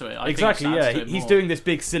adds to it. exactly, I think it adds yeah. to it He's more. doing this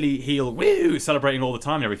big silly heel, woo, celebrating all the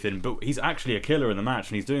time and everything. But he's actually a killer in the match,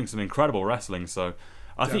 and he's doing some incredible wrestling. So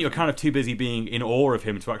I think you're kind of too busy being in awe of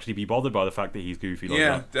him to actually be bothered by the fact that he's goofy like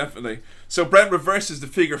Yeah, that. definitely. So Bret reverses the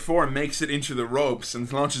figure 4 and makes it into the ropes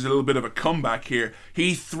and launches a little bit of a comeback here.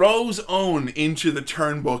 He throws Owen into the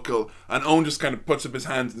turnbuckle, and Owen just kind of puts up his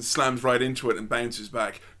hands and slams right into it and bounces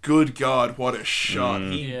back. Good God, what a shot.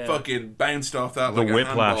 He fucking bounced off that like a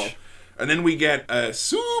whiplash. handball. And then we get a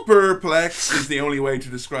superplex, is the only way to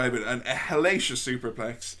describe it, and a hellacious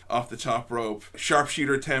superplex off the top rope.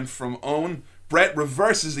 Sharpshooter attempt from Owen. Bret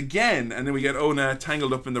reverses again, and then we get Owen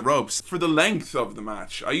tangled up in the ropes. For the length of the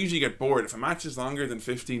match, I usually get bored. If a match is longer than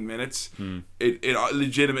 15 minutes, it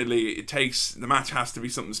legitimately, it takes, the match has to be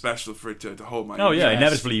something special for it to hold my Oh, yeah, interest.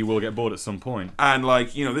 inevitably you will get bored at some point. And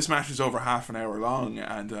like, you know, this match was over half an hour long,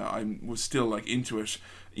 and I was still like into it.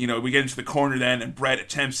 You know, we get into the corner then, and Bret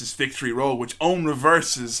attempts his victory roll, which Owen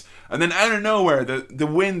reverses, and then out of nowhere, the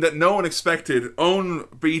win that no one expected, Owen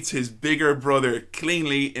beats his bigger brother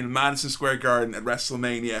cleanly in Madison Square Garden at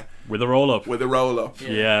WrestleMania With a roll-up. with a roll-up.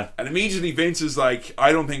 Yeah. And immediately Vince is like,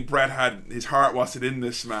 I don't think Bret had his heart wasn't in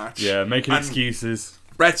this match. Yeah, making And excuses.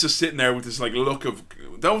 Bret's just sitting there with this like look of,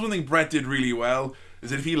 that was one thing Bret did really well, is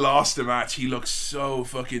that if he lost a match, he looks so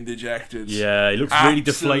fucking dejected. Yeah, he looks really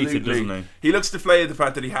deflated, doesn't he? He looks deflated the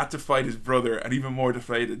fact that he had to fight his brother, and even more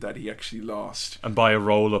deflated that he actually lost. And by a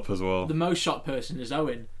roll-up as well. The most shocked person is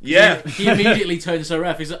Owen. Yeah. He immediately turns to the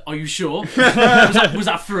ref. He's like, "Are you sure? was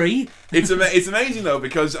that free?" It's amazing though,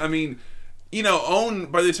 because I mean, you know, Owen,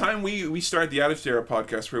 by the time we start the Attitude Era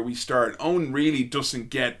podcast, where we start, Owen really doesn't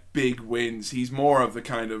get big wins. He's more of the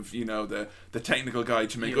kind of, you know, the technical guy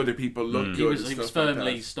to make other people look good. He and was stuff like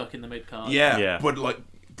firmly that. stuck in the mid card. Yeah, but like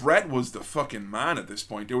Bret was the fucking man at this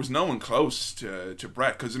point. There was no one close to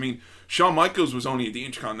Bret, because I mean, Shawn Michaels was only at the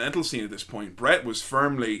Intercontinental scene at this point. Bret was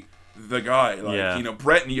firmly the guy. Like, you know,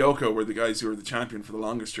 Bret and Yoko were the guys who were the champion for the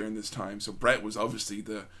longest during this time. So Bret was obviously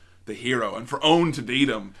the hero, and for Owen to beat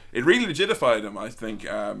him, it really legitified him, I think,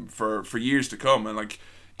 for years to come. And like,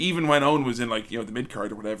 even when Owen was in, like, you know, the mid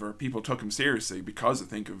card or whatever, people took him seriously because I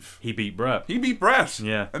think of He beat Bret. he beat Bret.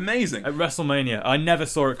 Yeah. Amazing. At WrestleMania, I never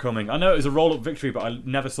saw it coming. I know it was a roll-up victory, but I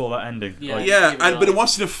never saw that ending. Yeah. Like, Yeah, Neither but did it I.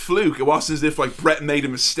 wasn't a fluke. It wasn't as if like Bret made a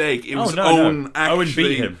mistake. It was no. Owen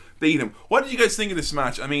actually Owen beat him. What did you guys think of this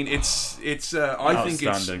match? I mean, it's I think it's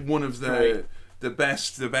Outstanding. one of Great. the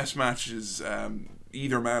best matches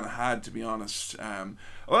either man had, to be honest. A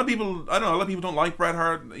lot of people, I don't know, a lot of people don't like Bret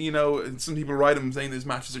Hart. You know, and some people write him saying his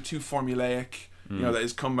matches are too formulaic. You know, that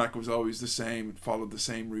his comeback was always the same. It followed the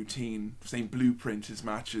same routine, same blueprint, his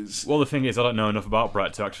matches. Well, the thing is, I don't know enough about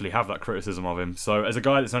Bret to actually have that criticism of him. So, as a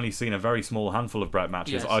guy that's only seen a very small handful of Bret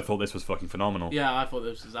matches, Yes. I thought this was fucking phenomenal. Yeah, I thought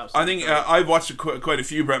this was I absolutely. think I've watched quite a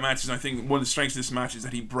few Bret matches, and I think one of the strengths of this match is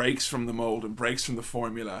that he breaks from the mold and breaks from the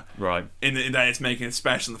formula. Right. In that it's making it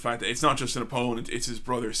special, the fact that it's not just an opponent, it's his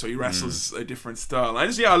brother, so he wrestles a different style.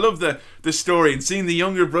 And I love the story, and seeing the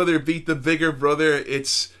younger brother beat the bigger brother,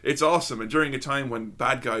 it's awesome. And during a time time when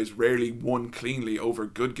bad guys rarely won cleanly over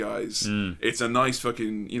good guys. It's a nice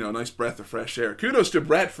fucking, nice breath of fresh air. Kudos to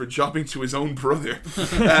Brett for jobbing to his own brother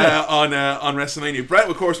on WrestleMania. Brett,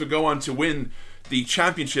 of course, would go on to win the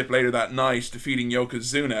championship later that night, defeating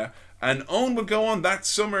Yokozuna. And Owen would go on that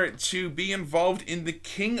summer to be involved in the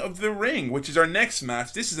King of the Ring, which is our next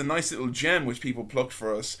match. This is a nice little gem which people plucked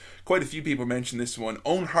for us. Quite a few people mentioned this one.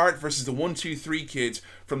 Owen Hart versus the 1-2-3 Kids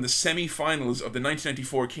from the semi-finals of the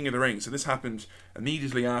 1994 King of the Ring. So this happened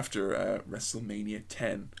immediately after WrestleMania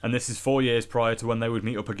 10. And this is 4 years prior to when they would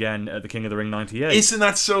meet up again at the King of the Ring 98. Isn't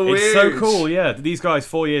that so weird? It's so cool, yeah. These guys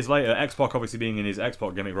 4 years later, X-Pac obviously being in his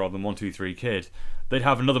X-Pac gimmick rather than 1-2-3 Kid, they'd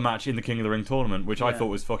have another match in the King of the Ring tournament, which I thought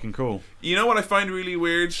was fucking cool. You know what I find really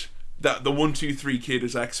weird? That the 1-2-3 Kid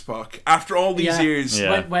is X-Pac. After all these years...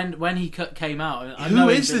 Yeah. When he came out... Who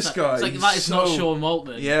is this guy? It's like, that is not Sean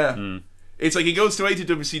Waltman. Yeah. It's like he goes away to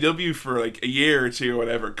WCW for like a year or two or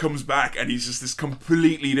whatever, comes back, and he's just this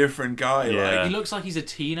completely different guy. Yeah. He looks like he's a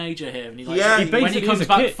teenager here. And when he comes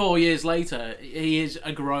back 4 years later, he is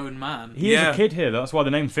a grown man. He is a kid here. That's why the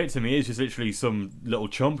name fits him. He is just literally some little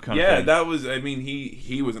chump kind of thing. Yeah, that was,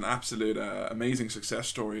 he was an absolute amazing success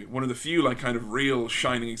story. One of the few like kind of real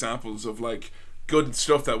shining examples of like good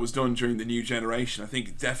stuff that was done during the new generation. I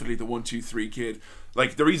think definitely the 1-2-3 Kid.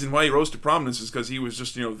 Like, the reason why he rose to prominence is because he was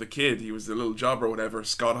just, the kid. He was the little jobber or whatever.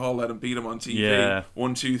 Scott Hall let him beat him on TV. Yeah.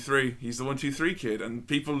 1-2-3. He's the 1-2-3 Kid. And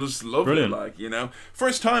people just loved Brilliant. it,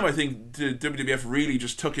 First time, I think, the WWF really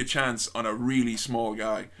just took a chance on a really small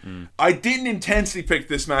guy. I didn't intensely pick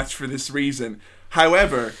this match for this reason.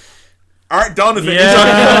 However... Art Donovan is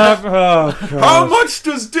on. How much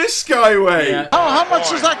does this guy weigh? Yeah. How much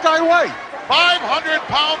does that guy weigh? 500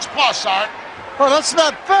 pounds plus, Art. Well, that's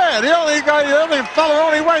not fair. The only fella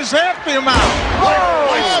only weighs half the amount.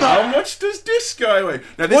 How much does this guy weigh?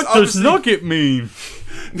 Now, this What does nugget mean?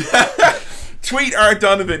 Tweet Art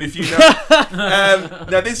Donovan if you know.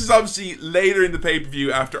 Now, this is obviously later in the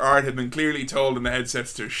pay-per-view after Art had been clearly told in the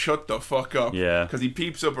headsets to shut the fuck up. Yeah. Because he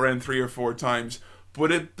peeps up around 3 or 4 times. But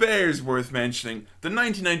it bears worth mentioning, the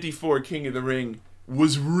 1994 King of the Ring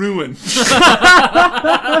was ruined.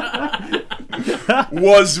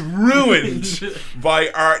 Was ruined by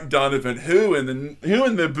Art Donovan. Who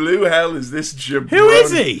in the blue hell is this jabron? Who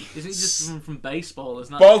is he? Isn't he just from baseball?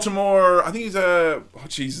 Isn't that Baltimore. I think he's a... Oh,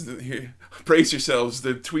 Jesus. Here, brace yourselves.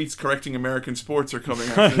 The tweets correcting American sports are coming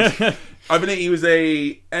after this. I believe he was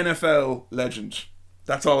a NFL legend.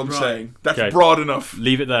 That's all I'm saying. That's broad enough.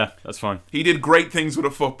 Leave it there. That's fine. He did great things with a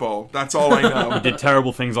football. That's all I know. He did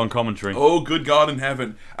terrible things on commentary. Oh, good God in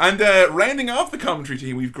heaven. And rounding off the commentary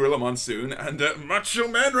team, we've Gorilla Monsoon and Macho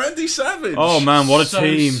Man Randy Savage. Oh, man, what a so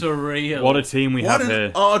team. surreal. What a team we have What here.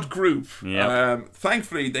 an odd group. Yep.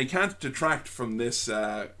 Thankfully, they can't detract from this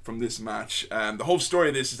match. The whole story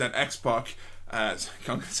of this is that X-Pac... I'm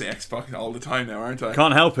going to say X-Pac all the time now, aren't I?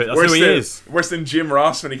 Can't help it. That's who he is. Worse than Jim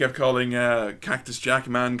Ross when he kept calling Cactus Jack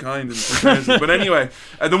Mankind. But anyway,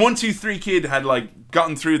 the 1-2-3 Kid had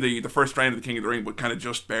gotten through the first round of the King of the Ring, but kind of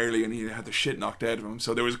just barely, and he had the shit knocked out of him.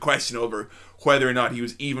 So there was a question over whether or not he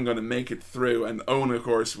was even going to make it through. And Owen, of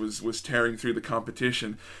course, was tearing through the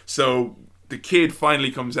competition. So the Kid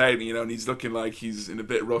finally comes out, and he's looking like he's in a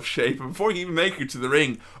bit rough shape. And before he even makes it to the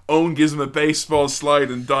ring, Owen gives him a baseball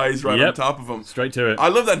slide and dies right on top of him. Straight to it. I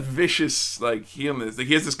love that vicious heelness.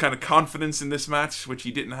 He has this kind of confidence in this match, which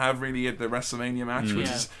he didn't have really at the WrestleMania match, which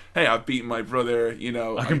is, hey, I've beaten my brother.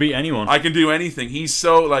 I can beat anyone. I can do anything. He's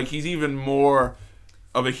so he's even more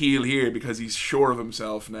of a heel here because he's sure of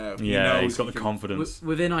himself now. Yeah, he's got the confidence.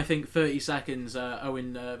 Within, I think, 30 seconds,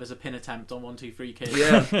 Owen, there's a pin attempt on 1-2-3 Kid.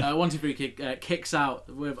 Yeah. 1-2-3 Kid kicks out,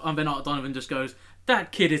 and then Art Donovan just goes,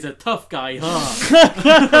 "That kid is a tough guy,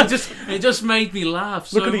 huh?" it just made me laugh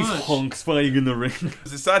so much. Look at these hunks playing in the ring.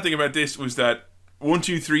 The sad thing about this was that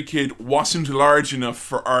 1-2-3 Kid wasn't large enough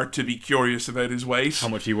for Art to be curious about his weight. How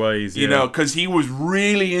much he weighs, because he was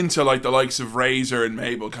really into the likes of Razor and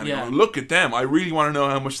Mabel, kind of going, look at them, I really want to know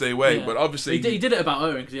how much they weigh. But obviously he did it about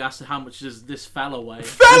Owen because he asked how much does this fella weigh.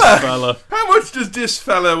 Fella! How much does this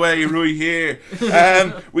fella weigh right here?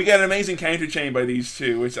 We get an amazing counter chain by these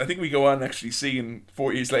two, which I think we go on and actually see in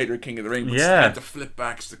 4 years later King of the Ring. But the flip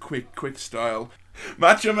backs, the quick style.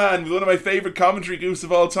 Macho Man with one of my favourite commentary goofs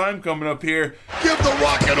of all time coming up here. Give the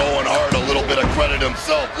Rocket Owen Hart a little bit of credit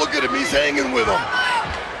himself. Look at him, he's hanging with him.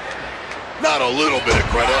 Not a little bit of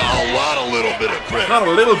credit, a lot of little bit of credit. Not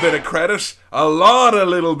a little bit of credit, a lot of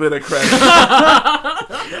little bit of credit.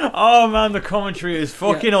 Oh man, the commentary is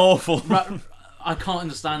fucking awful. I can't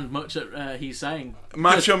understand much that he's saying.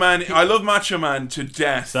 Macho Man, I love Macho Man to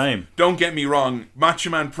death. Same. Don't get me wrong, Macho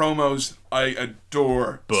Man promos I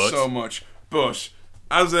adore so much. But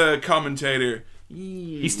as a commentator,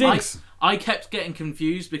 He stinks. I kept getting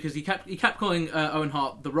confused because he kept calling Owen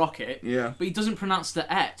Hart the Rocket. Yeah. But he doesn't pronounce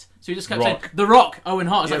the et. So he just kept Rock. saying the Rock, Owen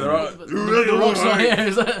Hart. It's Yeah, like, the Rock. the Rock's not here.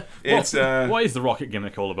 Is it? It's What is the Rocket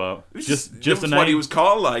gimmick all about? Just that's a name. what he was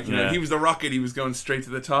called. Like, you know, Yeah. he was the Rocket. He was going straight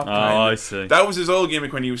to the top. Oh, kind of. I see. That was his old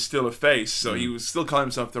gimmick when he was still a face. So he was still calling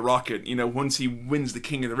himself the Rocket. You know, once he wins the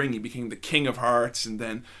King of the Ring, he became the King of Hearts, and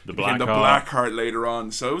then The became the Black Heart. Black Heart later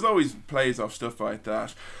on. So it was always plays off stuff like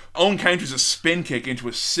that. Owen counters a spin kick into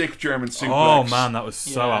a sick German suplex. Oh man, that was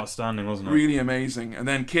so Yeah. outstanding, wasn't it? Really amazing. And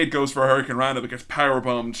then Kid goes for a Hurricane Rana, but gets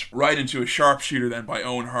powerbombed right into a sharpshooter then by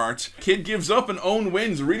Owen Hart. Kid gives up and Owen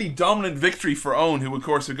wins. A really dominant victory for Owen, who of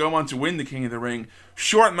course would go on to win the King of the Ring.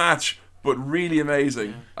 Short match, but really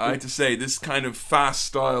amazing. I have to say, this kind of fast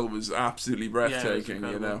style was absolutely breathtaking, you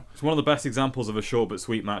incredible. know. It's one of the best examples of a short but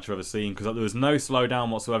sweet match I've ever seen because there was no slowdown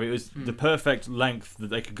whatsoever. It was the perfect length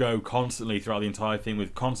that they could go constantly throughout the entire thing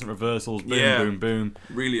with constant reversals, boom, Yeah. boom, boom.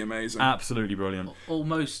 Really amazing. Absolutely brilliant.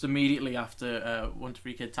 Almost immediately after 1 2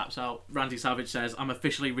 3 Kid taps out, Randy Savage says, "I'm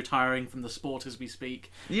officially retiring from the sport as we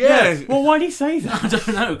speak." Yeah. Well, why did he say that? I don't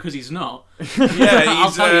know, because he's not. Yeah, I'll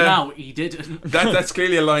he's, tell you now, he didn't. that's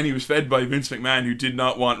clearly a line he was fed by Vince McMahon, who did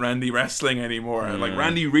not want Randy wrestling anymore. Like,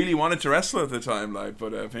 Randy really wanted to wrestle at the time, like,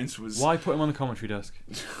 but Vince was... Why put him on the commentary desk?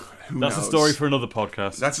 Who That's knows? a story for another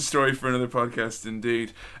podcast. That's a story for another podcast,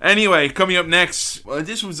 indeed. Anyway, coming up next, well,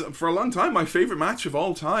 this was, for a long time, my favourite match of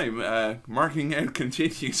all time. Marking out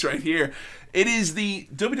continues right here. It is the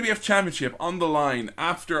WWF Championship on the line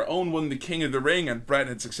after Owen won the King of the Ring and Bret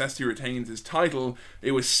had successfully retained his title.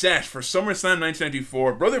 It was set for SummerSlam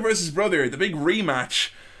 1994, brother versus brother, the big rematch,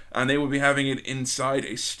 and they will be having it inside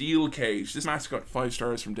a steel cage. This match got 5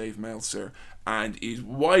 stars from Dave Meltzer and is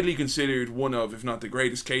widely considered one of, if not the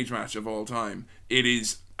greatest cage match of all time. It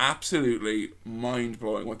is absolutely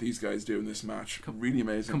mind-blowing what these guys do in this match. Really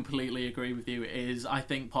amazing. Completely agree with you. It is, I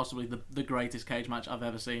think, possibly the greatest cage match I've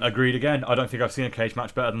ever seen. Agreed again. I don't think I've seen a cage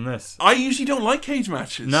match better than this. I usually don't like cage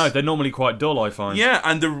matches. No, they're normally quite dull, I find. Yeah,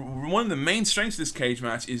 and one of the main strengths of this cage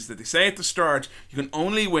match is that they say at the start you can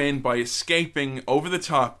only win by escaping over the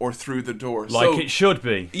top or through the door. Like it should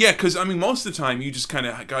be. Yeah, because I mean, most of the time you just kind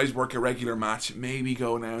of guys work a regular match, maybe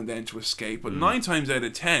go now and then to escape, but 9 times out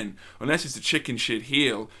of 10, unless it's a chicken shit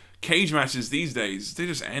heel, cage matches these days they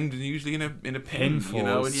just end usually in a pin. Pinfall. You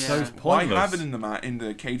know, It's it's so why pointless. have it in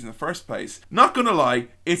the cage in the first place? Not gonna lie,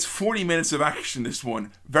 it's 40 minutes of action. This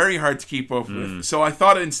one very hard to keep up with. So I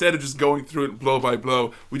thought instead of just going through it blow by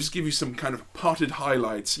blow, we just give you some kind of potted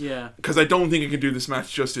highlights. Yeah. Because I don't think I can do this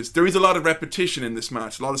match justice. There is a lot of repetition in this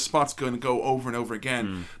match. A lot of spots going to go over and over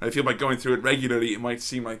again. I feel like going through it regularly, it might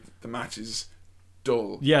seem like the match is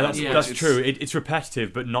dull. Yeah, that's It's- true. It's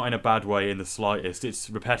repetitive, but not in a bad way in the slightest.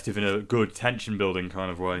 It's repetitive in a good tension-building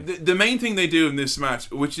kind of way. The main thing they do in this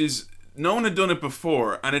match, which is no one had done it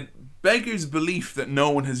before, and it beggars belief that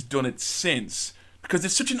no one has done it since, because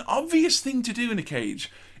it's such an obvious thing to do in a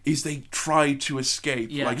cage, is they try to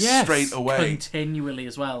escape straight away. Continually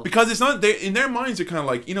as well. Because it's not, in their minds they're kind of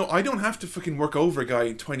like, I don't have to fucking work over a guy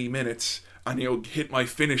in 20 minutes and hit my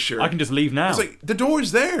finisher. I can just leave now. It's like, the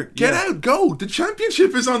door's there. Get out, go. The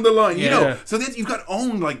championship is on the line, you know. Yeah. So then you've got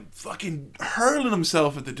Owen, fucking hurling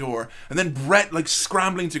himself at the door, and then Bret,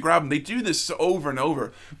 scrambling to grab him. They do this over and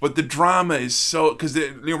over, but the drama is so... Because the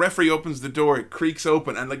referee opens the door, it creaks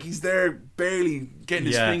open, and, he's there barely getting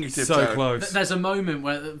his fingertips so out. close. There's a moment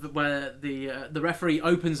where the referee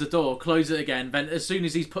opens the door, closes it again, then as soon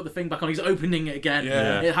as he's put the thing back on, he's opening it again.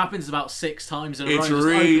 Yeah. It happens about 6 times in a row, It's just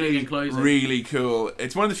opening really, and closing. really cool.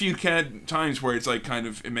 It's one of the few times where it's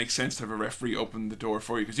it makes sense to have a referee open the door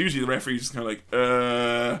for you, because usually the referee's just kind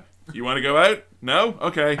of you want to go out? No?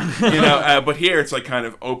 Okay. But here it's kind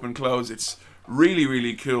of open, close. It's really,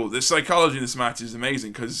 really cool. The psychology in this match is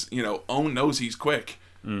amazing because, Owen knows he's quick.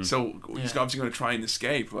 So he's obviously going to try and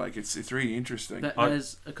escape. It's really interesting.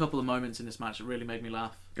 There's a couple of moments in this match that really made me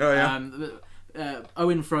laugh. Oh, yeah?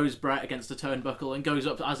 Owen throws Bret against the turnbuckle and goes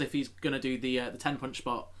up as if he's going to do the 10-punch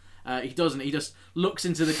spot. He doesn't. He just looks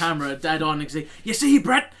into the camera dead on and says, "You see,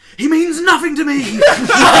 Bret, he means nothing to me."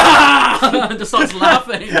 And just starts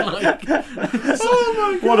laughing. Oh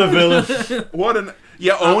my God. What a villain. What an...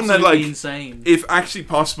 Yeah, Owen had insane. If actually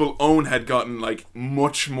possible, Owen had gotten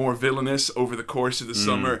much more villainous over the course of the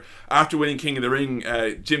summer. After winning King of the Ring,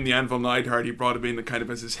 Jim the Anvil Neidhart, he brought him in kind of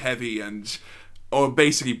as his heavy, and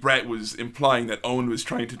basically Bret was implying that Owen was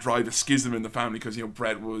trying to drive a schism in the family because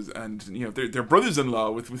Bret was, and they're brothers-in-law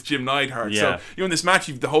with Jim Neidhart. Yeah. So in this match,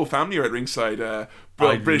 the whole family are at ringside.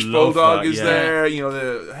 British Bulldog is there. You know,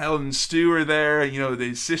 the Helen and Stu are there. You know,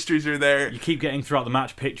 the sisters are there. You keep getting throughout the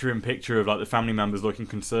match picture of like the family members looking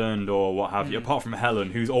concerned or what have you. Apart from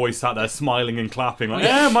Helen, who's always sat there smiling and clapping, like,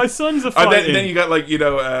 yeah, my sons are fighting. And then you got like, you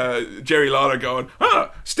know, Jerry Lawler going,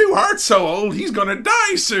 Stu Hart's so old, he's gonna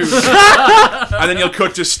die soon. And then you'll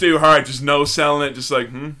cut to Stu Hart just no selling it, just like,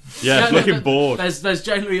 Yeah, looking bored. There's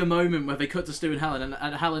generally a moment where they cut to Stu and Helen,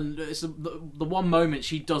 and Helen, it's the one moment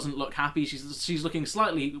she doesn't look happy. She's looking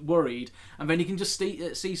slightly worried, and then you can just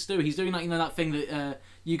see Stu. He's doing that, you know, that thing that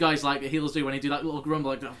you guys like the heels do when they do that little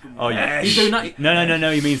grumble, like, oh yeah, he's doing that.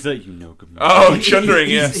 No, he means that, you know, good man. Oh, chundering,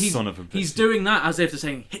 yeah. Son of a bitch. He's doing that as if to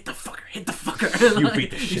saying, hit the fucker. You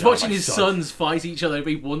beat the shit He's out of watching my his son. sons fight each other, but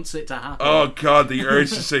he wants it to happen. Oh god, the urge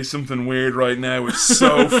to say something weird right now is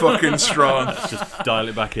so fucking strong. Just dial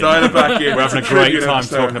it back in. Dial it back in. We're having a great time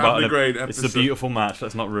talking about it. It's a beautiful match.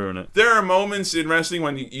 Let's not ruin it. There are moments in wrestling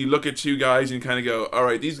when you look at two guys and kind of go, all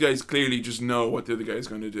right, these guys clearly just know what the other guy's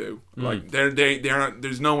going to do. Like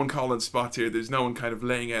there's no one calling spots here. There's no one kind of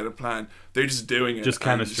laying out a plan. They're just doing it. Just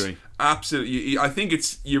chemistry. Absolutely. I think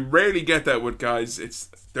you rarely get that with guys.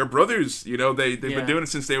 They're brothers. You know, they've been doing it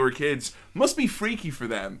since they were kids. Must be freaky for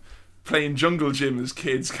them. Playing jungle gym as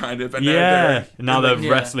kids, kind of. And now they're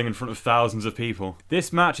wrestling in front of thousands of people.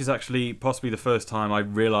 This match is actually possibly the first time I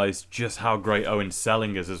realised just how great Owen's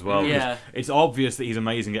selling is as well. Yeah. It's obvious that he's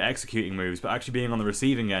amazing at executing moves, but actually being on the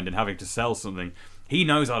receiving end and having to sell something, he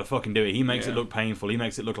knows how to fucking do it. He makes it look painful. He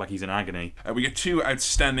makes it look like he's in agony. We get two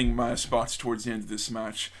outstanding spots towards the end of this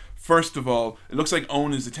match. First of all, it looks like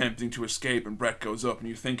Owen is attempting to escape and Brett goes up and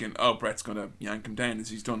you're thinking, oh, Brett's going to yank him down, as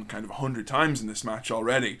he's done kind of 100 times in this match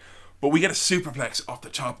already. But we get a superplex off the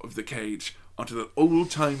top of the cage onto the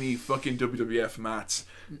old-timey fucking WWF mats.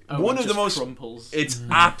 One of the most... crumples. It's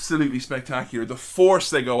absolutely spectacular. The force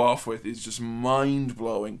they go off with is just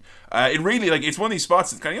mind-blowing. It really, like, it's one of these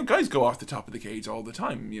spots that kind of, guys go off the top of the cage all the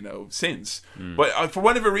time, you know, since. But for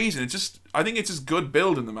whatever reason, I think it's just good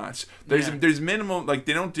build in the match. There's minimal, like,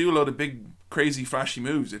 they don't do a lot of big, crazy, flashy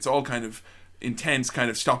moves. It's all kind of intense,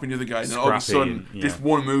 kind of stopping the other guy, and then all of a sudden this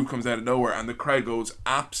one move comes out of nowhere and the crowd goes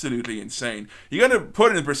absolutely insane. You got to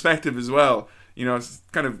put it in perspective as well. You know, it's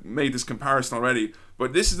kind of made this comparison already,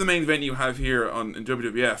 but this is the main event you have here in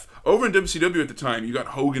WWF. Over in WCW at the time, you got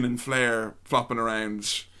Hogan and Flair flopping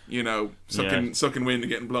around, you know, sucking wind and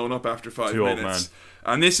getting blown up after 5 minutes.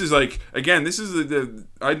 And this is like, again, this is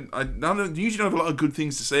I usually don't have a lot of good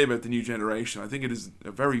things to say about the new generation. I think it is a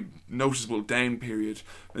very noticeable down period.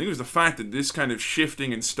 I think it was the fact that this kind of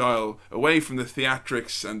shifting in style away from the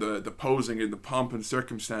theatrics and the posing and the pomp and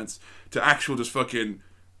circumstance to actual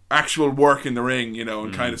work in the ring, you know,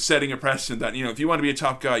 and kind of setting a precedent that, you know, if you want to be a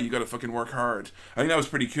top guy, you got to fucking work hard. I think that was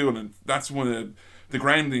pretty cool, and that's one of the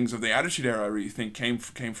groundings of the Attitude Era, I really think, came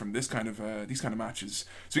from this kind of these kind of matches.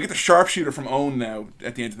 So we get the sharpshooter from Owen now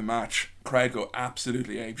at the end of the match. Crowd go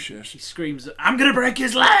absolutely apeshit. He screams, "I'm gonna break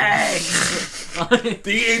his legs!"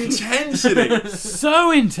 The intensity,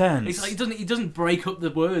 so intense. It's like he doesn't break up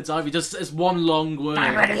the words either. It's one long word.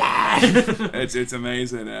 It's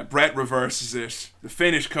amazing. Brett reverses it. The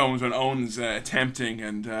finish comes when Owen's attempting,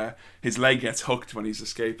 and his leg gets hooked when he's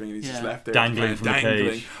escaping, and he's just left there dangling from the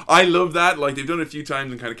cage. I love that. Like, they've done it a few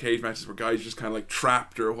times in kind of cage matches where guys are just kind of like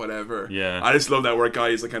trapped or whatever. Yeah, I just love that where a guy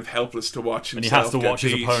is like kind of helpless to watch himself, and he has to watch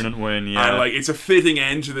his opponent win. Yeah, and like it's a fitting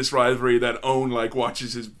end to this rivalry that Owen like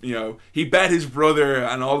watches his, you know, he bet his brother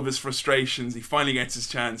and all of his frustrations. He finally gets his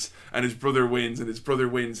chance, and his brother wins, and his brother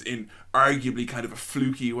wins in arguably kind of a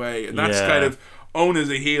fluky way, and that's kind of. Owen as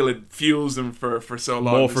a heel, it fuels them for so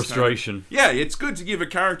long. More frustration. Kind of, it's good to give a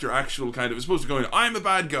character actual kind of, as opposed to going, I'm a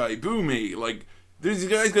bad guy, boo me. Like, these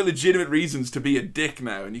guys got legitimate reasons to be a dick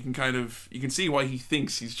now, and you can see why he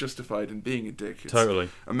thinks he's justified in being a dick. It's totally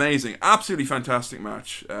amazing, absolutely fantastic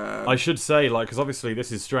match. I should say, like, because obviously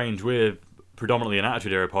this is strange. We're predominantly an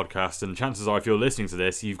Attitude Era podcast, and chances are if you're listening to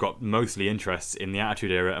this, you've got mostly interests in the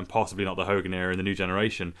Attitude Era and possibly not the Hogan Era and the New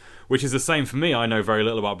Generation, which is the same for me. I know very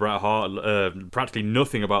little about Bret Hart, practically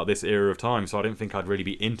nothing about this era of time, so I didn't think I'd really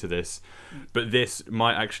be into this, but this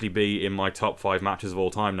might actually be in my top 5 matches of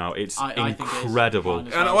all time now. It's incredible. And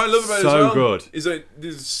what I love about it as well good is that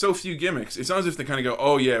there's so few gimmicks. It's not as if they kind of go,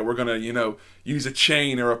 oh yeah, we're gonna, you know, use a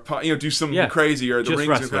chain or a, you know, do something crazy, or the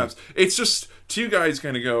rings or perhaps. It's just two guys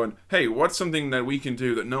kind of going, hey, what's something that we can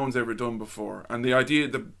do that no one's ever done before? And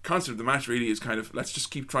the concept of the match really is kind of, let's just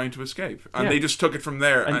keep trying to escape. And they just took it from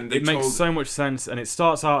there. And it makes so much sense. And it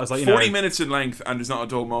starts out as like 40 minutes in length, and there's not a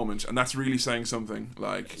dull moment. And that's really saying something.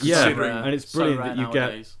 Like, and it's brilliant that you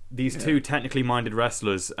nowadays. get these two technically minded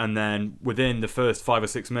wrestlers, and then within the first 5 or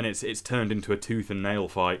 6 minutes, it's turned into a tooth and nail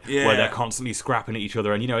fight where they're constantly scrapping at each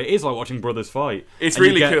other. And, it is like watching brothers fight. It's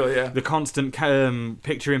really cool, the constant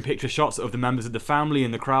picture-in-picture shots of the members of the family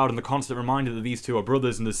in the crowd, and the constant reminder that these two are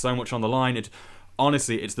brothers and there's so much on the line.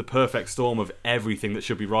 Honestly, it's the perfect storm of everything that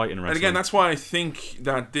should be right in wrestling. And again, that's why I think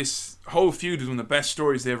that this whole feud is one of the best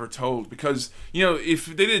stories they ever told. Because, if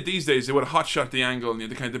they did it these days, they would have hotshot the angle and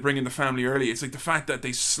they bring in the family early. It's like the fact that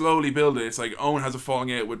they slowly build it. It's like Owen has a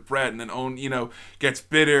falling out with Bret, and then Owen, gets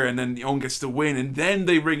bitter, and then Owen gets the win, and then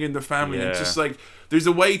they bring in the family. And it's just like, there's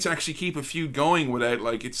a way to actually keep a feud going without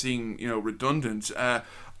like it seeming, redundant.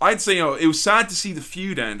 I'd say, it was sad to see the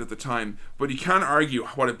feud end at the time, but you can't argue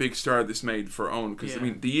what a big star this made for Owen. Because,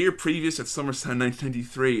 the year previous at SummerSlam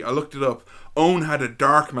 1993, I looked it up, Owen had a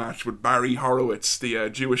dark match with Barry Horowitz, the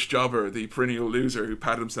Jewish jobber, the perennial loser who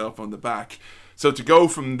patted himself on the back. So to go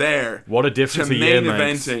from there what a difference to a main year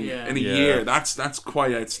eventing makes. in a year, that's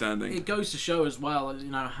quite outstanding. It goes to show as well,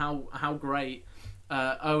 how great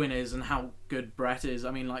Owen is and how good Bret is. I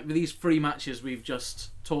mean, like, with these 3 matches we've just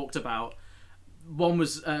talked about, one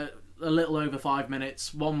was a little over 5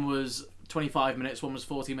 minutes, one was 25 minutes, one was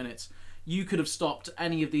 40 minutes. You could have stopped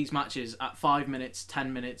any of these matches at 5 minutes,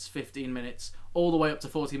 10 minutes, 15 minutes, all the way up to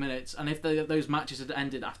 40 minutes. And if those matches had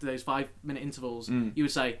ended after those 5-minute intervals, you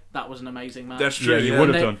would say, that was an amazing match. That's true. You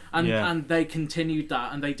would have done. And they continued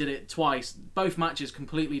that, and they did it twice. Both matches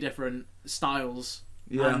completely different styles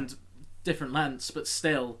and different lengths, but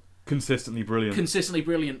still consistently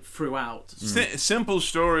brilliant throughout. Simple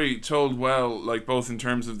story told well, like both in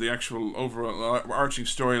terms of the actual overall arching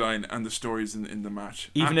storyline and the stories in the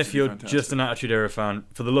match. Even Absolutely if you're fantastic. just an Attitude Era fan,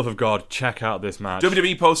 for the love of God, check out this match.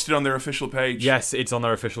 WWE posted on their official page. Yes, it's on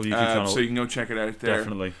their official YouTube channel. So you can go check it out there.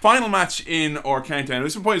 Definitely. Final match in our countdown.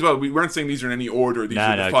 There's some point as well. We weren't saying these are in any order. These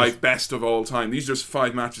are the 5 best of all time. These are just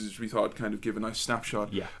 5 matches which we thought kind of give a nice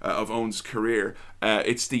snapshot of Owen's career.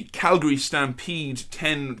 It's the Calgary Stampede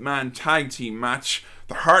 10-man tag team match.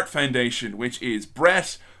 The Hart Foundation, which is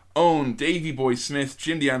Bret, Owen, Davey Boy Smith,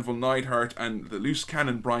 Jim the Anvil Neidhart, and the loose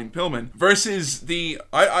cannon Brian Pillman versus the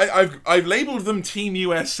I've labelled them Team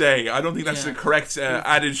USA. I don't think that's the correct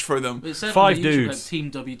adage for them. 5 dudes.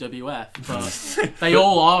 Team WWF, but they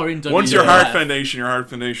all are in WWF. Once you're Hart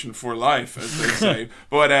Foundation for life, as they say.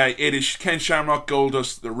 But it is Ken Shamrock,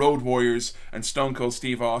 Goldust, the Road Warriors, and Stone Cold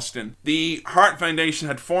Steve Austin. The Hart Foundation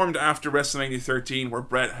had formed after WrestleMania 13, where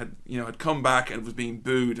Bret had come back and was being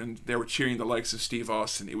booed, and they were cheering the likes of Steve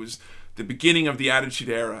Austin. It was the beginning of the Attitude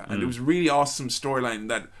Era, and it was a really awesome storyline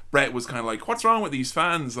that Bret was kind of like, what's wrong with these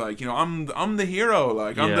fans? Like, I'm the hero.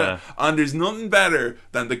 Like, and there's nothing better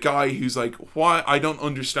than the guy who's like, why? I don't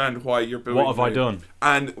understand why you're booing. What have I done?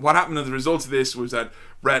 And what happened as a result of this was that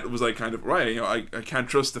Bret was like, kind of, right, I can't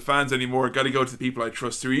trust the fans anymore. Got to go to the people I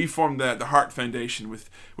trust. So he formed the Hart Foundation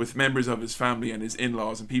with members of his family and his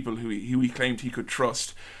in-laws and people who he claimed he could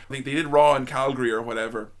trust. I think they did Raw in Calgary or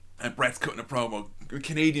whatever. And Bret's cutting a promo,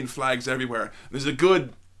 Canadian flags everywhere. There's a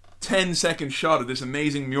good 10-second shot of this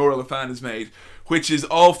amazing mural a fan has made, which is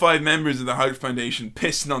all 5 members of the Hart Foundation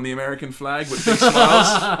pissing on the American flag with big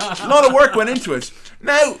smiles. A lot of work went into it.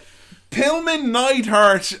 Now, Pillman,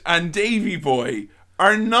 Neidhart, and Davey Boy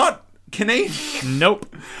are not Canadian.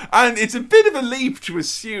 Nope. And it's a bit of a leap to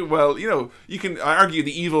assume, well, you can argue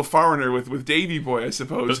the evil foreigner with Davey Boy, I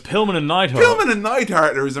suppose. But Pillman and Neidhart. Pillman and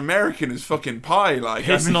Neidhart are as American as fucking pie. Like,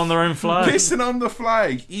 pissing on their own flag. Pissing on the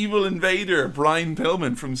flag. Evil invader, Brian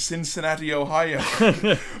Pillman from Cincinnati, Ohio.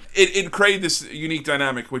 It created this unique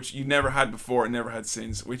dynamic, which you never had before and never had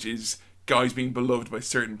since, which is guys being beloved by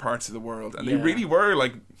certain parts of the world, and they really were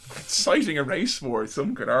like citing a race war.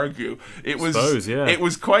 Some could argue it was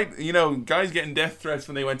quite, guys getting death threats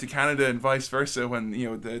when they went to Canada and vice versa when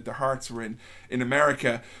the Hearts were in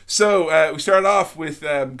America. So we started off with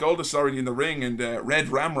Goldust already in the ring, and Red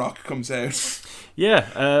Ramrock comes out.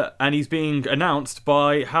 Yeah, and he's being announced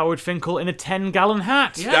by Howard Finkel in a 10-gallon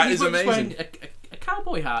hat. Yeah, that is amazing. A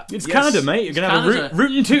cowboy hat. It's Canada, mate. You're going to have a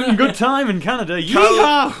rootin' tootin' good time in Canada.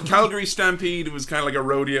 Yeehaw! Calgary Stampede was kind of like a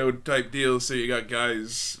rodeo type deal, so you got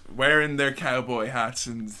guys wearing their cowboy hats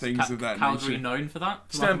and things of that Calgary nature. known for that.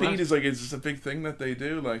 Stampede is like, it's just a big thing that they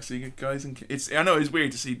do. Like, so you get guys in. I know it's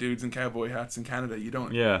weird to see dudes in cowboy hats in Canada. You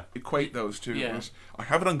don't equate those two. Yeah. But I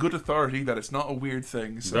have it on good authority that it's not a weird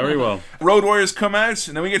thing. So. Very well. Road Warriors come out,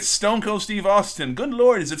 and then we get Stone Cold Steve Austin. Good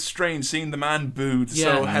lord, is it strange seeing the man booed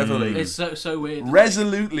so heavily? It's so weird.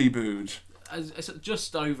 Resolutely booed. It's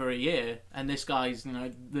just over a year, and this guy's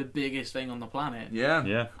the biggest thing on the planet.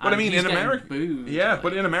 Yeah. But I mean, he's in America, booed,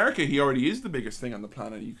 but in America, he already is the biggest thing on the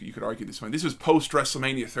planet. You could argue this one. This was post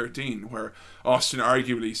WrestleMania 13, where Austin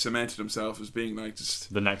arguably cemented himself as being like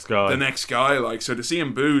just the next guy. Like, so to see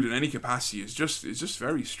him booed in any capacity is just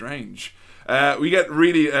very strange. We get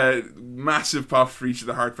really massive pop for each of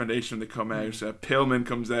the Hart Foundation when they come out. Pillman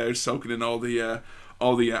comes out, soaking in all the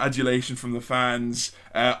adulation from the fans.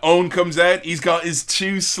 Owen comes out. He's got his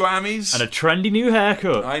 2 slammies. And a trendy new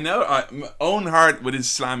haircut. I know. Owen Hart with his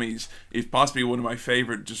slammies is possibly one of my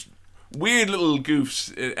favourite, just weird little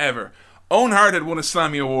goofs ever. Owen Hart had won a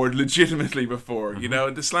Slammy Award legitimately before. You know,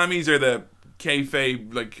 the Slammies are the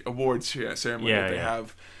kayfabe like awards ceremony that they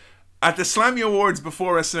have. At the Slammy Awards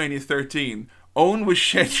before WrestleMania 13, Owen was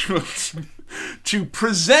scheduled to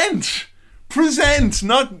present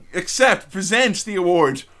the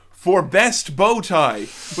award for best bow tie,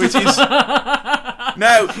 which is now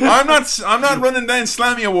I'm not running down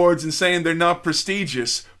Slammy Awards and saying they're not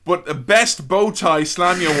prestigious, but the best bow tie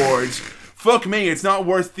Slammy Awards, fuck me, it's not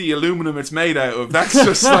worth the aluminum it's made out of. That's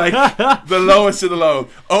just like the lowest of the low.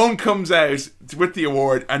 Owen comes out with the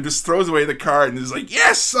award and just throws away the card and is like,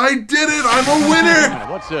 yes, I did it, I'm a winner.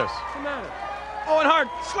 What's this? What's the matter? Owen Hart,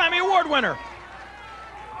 Slammy Award winner.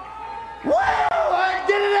 Woo! I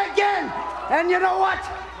did it again! And you know what?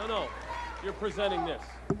 No, you're presenting this.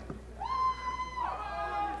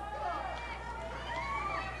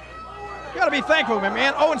 You gotta be thankful, my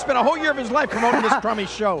man. Owen spent a whole year of his life promoting this crummy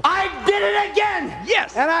show. I did it again!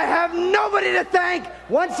 Yes! And I have nobody to thank.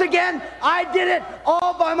 Once again, I did it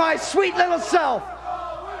all by my sweet little self.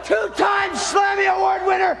 2-time Slammy Award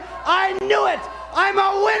winner. I knew it. I'm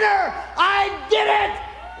a winner. I did it.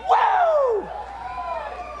 Woo!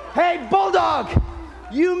 Hey, Bulldog,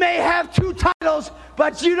 you may have 2 titles,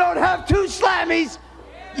 but you don't have 2 Slammies.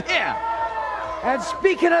 Yeah. And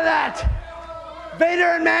speaking of that, Vader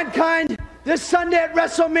and Mankind, this Sunday at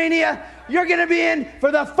WrestleMania, you're going to be in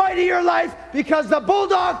for the fight of your life because the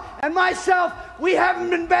Bulldog and myself, we haven't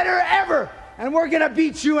been better ever. And we're going to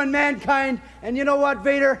beat you and Mankind. And you know what,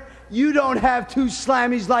 Vader? You don't have 2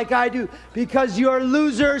 Slammies like I do because you're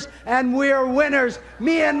losers and we're winners.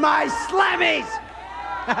 Me and my Slammies.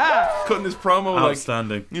 Cutting his promo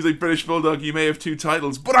outstanding. He's like, British Bulldog, you may have 2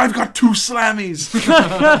 titles, but I've got 2 Slammies.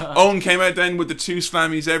 Owen came out then with the 2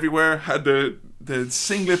 Slammies everywhere, had the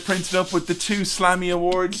singlet printed up with the 2 Slammy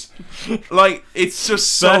Awards. Like, it's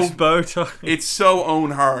just so best bow tie. It's so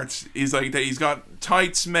Owen Hart. He's like that. He's got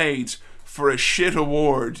tights made for a shit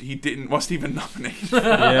award he wasn't even nominated.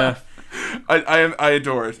 Yeah. I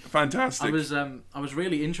adore it. Fantastic. I was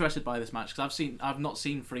really interested by this match because I've not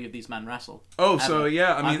seen 3 of these men wrestle. Oh, ever. so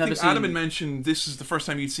yeah. I mean, I think Adam had seen... mentioned this is the first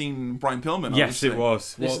time you'd seen Brian Pillman. Yes, obviously. it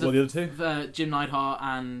was. What were the other 2? Jim Neidhart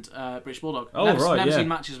and British Bulldog. Oh, never seen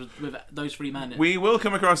matches with those 3 men. We will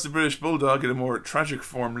come across the British Bulldog in a more tragic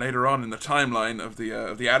form later on in the timeline of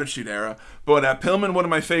the Attitude Era. But Pillman, one of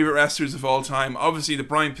my favourite wrestlers of all time. Obviously, the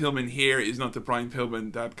Brian Pillman here is not the Brian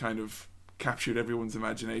Pillman that kind of captured everyone's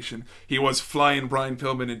imagination. He was flying Brian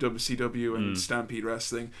Pillman in WCW and Stampede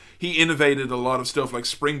Wrestling. He innovated a lot of stuff like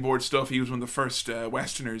springboard stuff. He was one of the first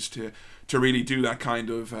Westerners to really do that kind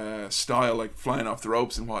of style, like flying off the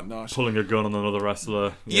ropes and whatnot. Pulling a gun on another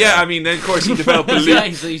wrestler. Yeah, I mean, then of course he developed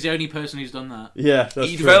he's the only person who's done that. Yeah, that's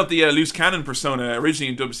he true. developed the loose cannon persona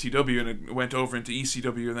originally in WCW, and it went over into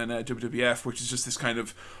ECW and then WWF, which is just this kind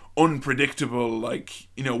of unpredictable, like,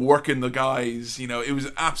 you know, working the guys. You know, it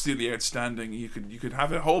was absolutely outstanding. You could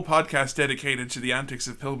have a whole podcast dedicated to the antics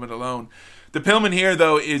of Pillman alone. The Pillman here,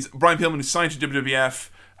 though, is Brian Pillman is signed to WWF,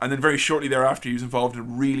 and then very shortly thereafter he was involved in a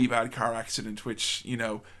really bad car accident, which, you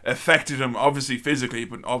know, affected him obviously physically,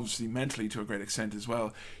 but obviously mentally to a great extent as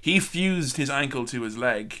well. He fused his ankle to his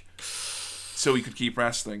leg so he could keep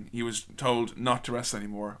wrestling. He was told not to wrestle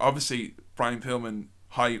anymore. Obviously, Brian Pillman,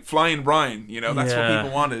 flying Brian, you know, that's what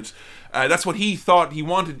people wanted. That's what he thought he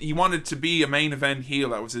wanted. He wanted to be a main event heel.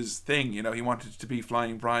 That was his thing, you know. He wanted to be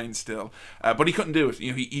flying Brian still, but he couldn't do it.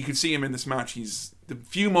 You know, you could see him in this match. The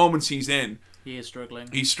few moments he's in, he is struggling.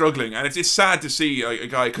 He's struggling, and it's sad to see a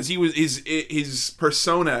guy, because he was his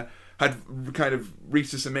persona had kind of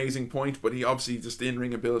reached this amazing point, but he obviously just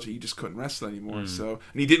in-ring ability, he just couldn't wrestle anymore. So,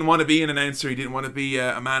 and he didn't want to be an announcer, he didn't want to be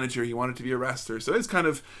a manager, he wanted to be a wrestler. So it's kind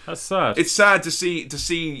of, that's sad. It's sad to see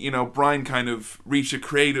Brian kind of reach a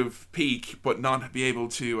creative peak, but not be able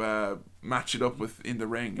to match it up with in the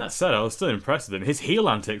ring. That said, I was still impressed with him. His heel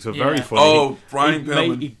antics were very funny. Oh, Brian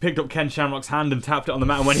Pillman. He picked up Ken Shamrock's hand and tapped it on the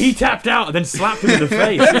mat, and when he tapped out, and then slapped him in the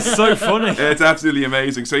face. It's so funny. It's absolutely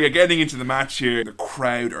amazing. So getting into the match here, the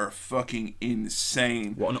crowd are fucking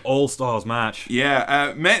insane. What an all-stars match.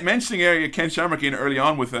 Yeah, mentioning Ken Shamrock in early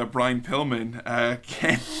on with Brian Pillman.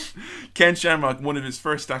 Ken Shamrock, one of his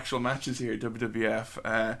first actual matches here at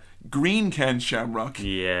WWF. Green Ken Shamrock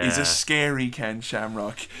is a scary Ken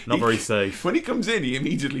Shamrock. Not very safe. When he comes in, he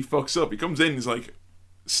immediately fucks up. He comes in, he's like,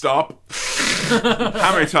 stop.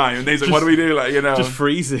 Hammer time. And he's like, what do we do? Just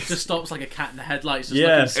freezes. Just stops like a cat in the headlights. Just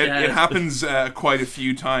looking scared. It happens quite a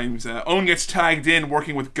few times. Owen gets tagged in,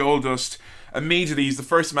 working with Goldust. Immediately, he's the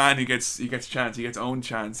first man who gets a chance. He gets Owen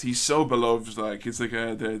chance. He's so beloved. Like, it's like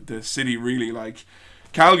the city really like.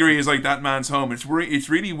 Calgary is like that man's home. It's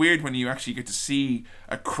really weird when you actually get to see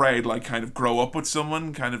a crowd like kind of grow up with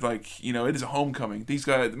someone, kind of like, it is a homecoming. These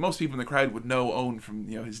guys, most people in the crowd would know Owen from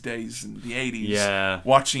his days in the 80s,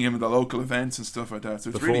 watching him at the local events and stuff like that. So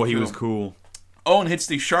it's before really he was cool. Owen hits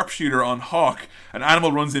the sharpshooter on Hawk, and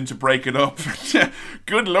Animal runs in to break it up.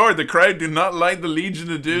 Good lord, the crowd do not like the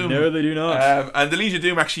Legion of Doom. No, they do not. And the Legion of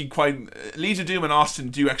Doom Legion of Doom and Austin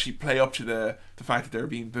do actually play up to the fact that they're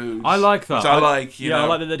being booed. I like that. I like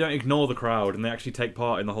that they don't ignore the crowd and they actually take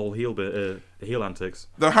part in the whole heel bit. The heel antics.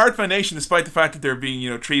 The Hart Foundation, despite the fact that they're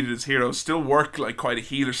being treated as heroes, still work like quite a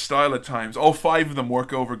healer style at times. All 5 of them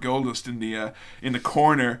work over Goldust in the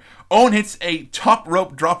corner. Owen hits a top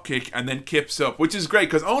rope dropkick and then kips up, which is great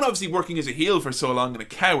because Owen obviously working as a heel for so long and a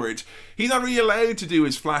coward, he's not really allowed to do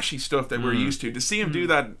his flashy stuff that we're used to. To see him do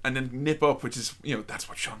that and then nip up, which is that's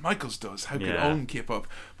what Shawn Michaels does. How could Owen kip up?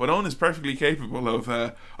 But Owen is perfectly capable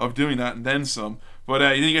of doing that and then some. But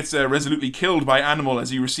then he gets resolutely killed by Animal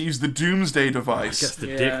as he receives the Doomsday device. Gets the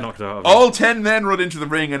dick knocked out of him. All 10 men run into the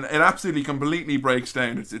ring and it absolutely completely breaks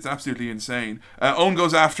down. It's absolutely insane. Austin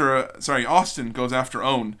goes after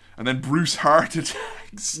Owen, and then Bruce Hart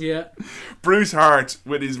attacks. Yeah. Bruce Hart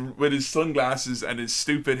with his sunglasses and his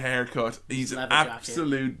stupid haircut. He's an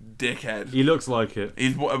absolute dickhead. He looks like it.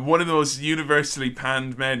 He's one of the most universally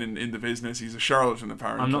panned men in the business. He's a charlatan,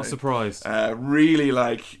 apparently. I'm not surprised. Really,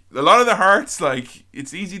 like, a lot of the Harts, like,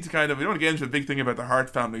 it's easy to kind of, we don't want to get into a big thing about the Hart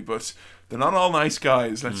family, but they're not all nice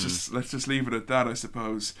guys. Let's just leave it at that, I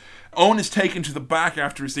suppose. Owen is taken to the back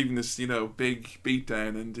after receiving this, big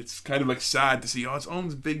beatdown, and it's kind of like sad to see, it's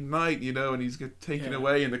Owen's big night, and he's get taken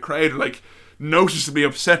away, and the crowd are like noticeably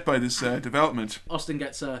upset by this development. Austin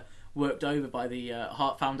gets worked over by the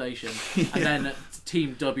Hart Foundation, and then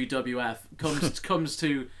Team WWF comes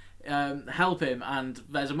to help him, and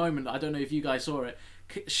there's a moment, I don't know if you guys saw it,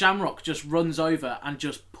 Shamrock just runs over and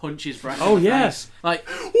just punches Brett in the face. Like,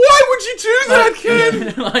 why would you do that,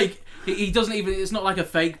 kid? Like, he doesn't even, it's not like a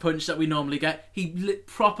fake punch that we normally get. He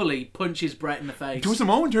properly punches Brett in the face. There was a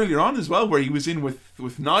moment earlier on as well where he was in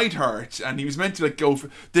with Neidhart and he was meant to go for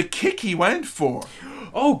the kick he went for.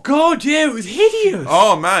 Oh god, yeah, it was hideous.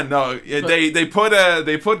 Oh man, no, they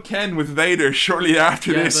put Ken with Vader shortly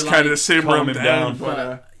after this, kind of simmer him down.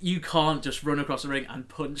 But you can't just run across the ring and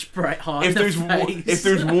punch Bret Hart in the face. If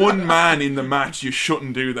there's one man in the match you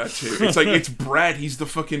shouldn't do that to, it's like, it's Bret, he's the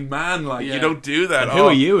fucking man, like, you don't do that. And who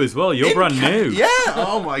are you as well? You're brand new. Yeah,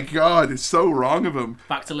 oh my god, it's so wrong of him.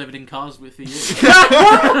 Back to living in cars with you.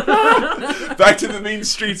 Back to the mean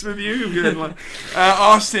streets with you.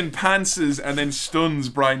 Austin pantses and then stuns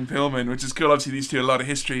Brian Pillman, which is cool. Obviously these two have a lot of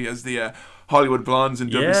history as the Hollywood Blondes in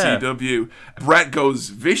WCW. Bret goes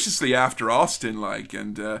viciously after Austin,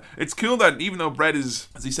 and it's cool that even though Bret is,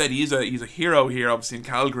 as he said, he's a hero here, obviously in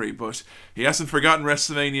Calgary, but he hasn't forgotten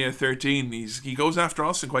WrestleMania 13. He goes after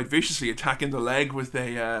Austin quite viciously, attacking the leg with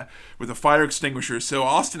a fire extinguisher. So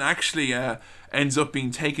Austin actually ends up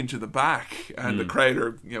being taken to the back, and the crowd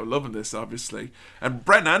are loving this, obviously. And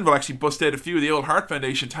Bret and Anvil actually bust out a few of the old Hart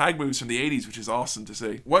Foundation tag moves from the 80s, which is awesome to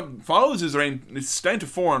see. What follows is it's down to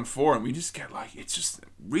 4-on-4, and we just get it's just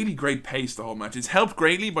really great pace the whole match. It's helped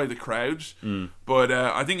greatly by the crowd, but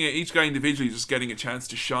I think each guy individually is just getting a chance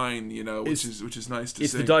to shine, which is nice to see.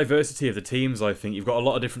 It's the diversity of the teams. I think you've got a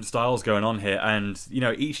lot of different styles going on here, and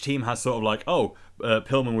each team has sort of like,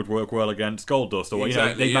 Pillman would work well against Goldust, or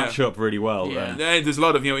they match up really well. Yeah, there's a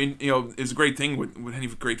lot of it's a great thing with any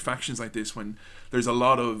great factions like this when there's a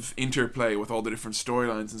lot of interplay with all the different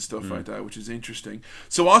storylines and stuff like that, which is interesting.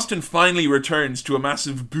 So Austin finally returns to a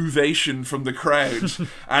massive boovation from the crowd.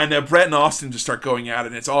 And Brett and Austin just start going at it.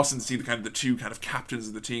 And it's awesome to see the two kind of captains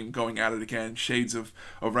of the team going at it again. Shades of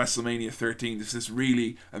WrestleMania 13. There's this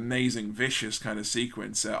really amazing, vicious kind of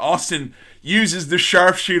sequence. Austin uses the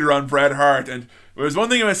sharpshooter on Bret Hart. And there's one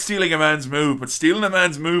thing about stealing a man's move, but stealing a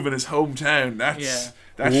man's move in his hometown, that's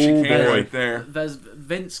chicane right there.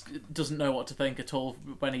 Vince doesn't know what to think at all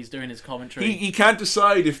when he's doing his commentary. He can't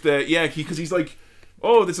decide if because he's like,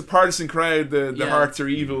 oh, there's a partisan crowd, the Hearts are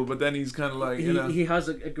evil, but then he's kind of like, He has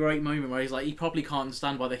a great moment where he's like, he probably can't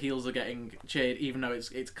understand why the heels are getting cheered, even though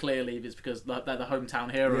it's clearly it's because they're the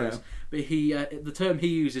hometown heroes. Yeah. But the term he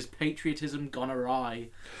uses, patriotism gone awry,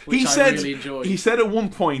 which I really enjoyed. He said at one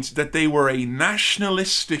point that they were a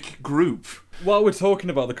nationalistic group. While we're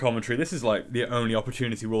talking about the commentary, this is like the only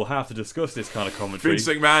opportunity we'll have to discuss this kind of commentary. Vince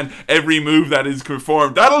McMahon, every move that is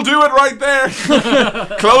performed, that'll do it right there.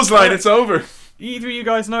 Clothesline, it's over. Either of you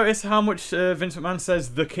guys notice how much Vince McMahon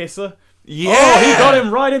says the kisser? Yeah! Oh, he got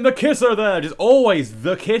him right in the kisser there. Just always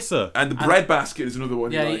the kisser. And the bread basket is another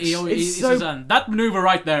one. Yeah, he says that maneuver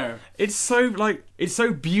right there. It's so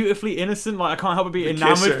beautifully innocent. Like, I can't help but be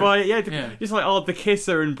enamored by it. Yeah, it's like, the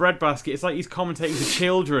kisser and bread basket. It's like he's commentating to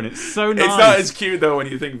children. It's so nice. It's not as cute though when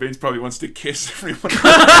you think Vince probably wants to kiss everyone.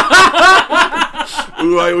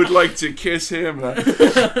 Ooh, I would like to kiss him. So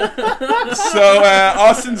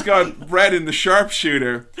Austin's got Bret in the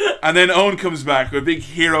sharpshooter, and then Owen comes back with a big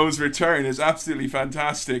hero's return. It's absolutely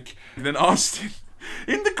fantastic. And then Austin,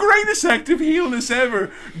 in the greatest act of heelness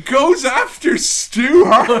ever, goes after Stu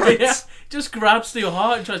Hart. Oh, yeah. Just grabs Stu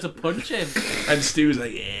Hart and tries to punch him. And Stu's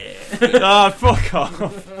like, yeah. Fuck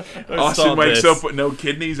off. Austin wakes up with no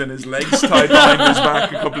kidneys and his legs tied behind his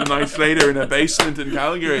back a couple of nights later in a basement in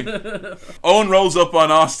Calgary. Owen rolls up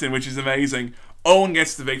on Austin, which is amazing. Owen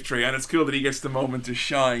gets the victory, and it's cool that he gets the moment to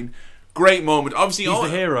shine. Great moment. Obviously, he's the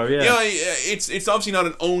hero. Yeah. Yeah, it's obviously not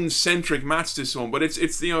an Owen-centric match, this one, but it's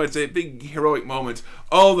it's a big heroic moment.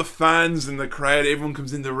 All the fans and the crowd, everyone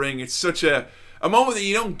comes in the ring. It's such a moment that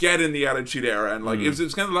you don't get in the Attitude Era, and it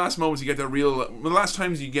was kind of the last moments you get the last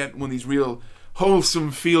times you get one of these real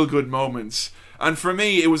wholesome, feel-good moments. And for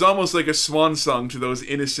me, it was almost like a swan song to those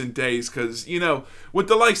innocent days, because, with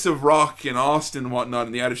the likes of Rock and Austin and whatnot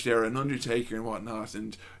in the Attitude Era and Undertaker and whatnot,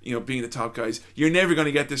 and, being the top guys, you're never going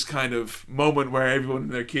to get this kind of moment where everyone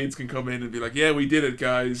and their kids can come in and be like, yeah, we did it,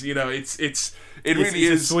 guys. It's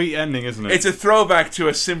a sweet ending, isn't it? It's a throwback to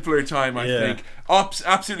a simpler time, I think.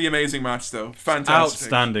 Absolutely amazing match, though. Fantastic.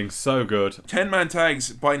 Outstanding. So good. 10-man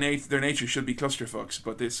tags, by their nature, should be clusterfucks,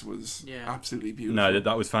 but this was absolutely beautiful. No,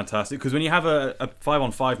 that was fantastic. Because when you have a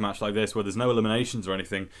 5-on-5 match like this, where there's no eliminations or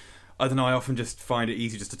anything, I don't know, I often just find it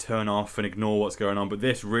easy just to turn off and ignore what's going on. But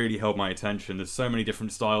this really held my attention. There's so many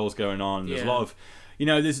different styles going on. There's a lot of...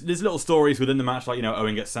 there's little stories within the match, like,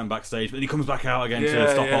 Owen gets sent backstage, but then he comes back out again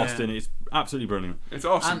to stop Austin. It's absolutely brilliant. It's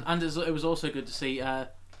awesome. And it was also good to see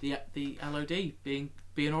the LOD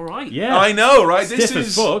being all right. Yeah, I know, right? Stiff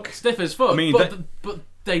as fuck. Stiff as fuck. I mean, but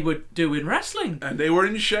they were doing wrestling, and they were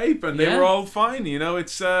in shape, and they were all fine.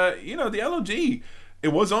 It's the LOD.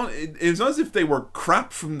 It was not as if they were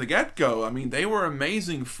crap from the get-go. I mean, they were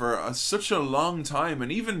amazing for such a long time,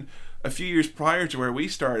 and even a few years prior to where we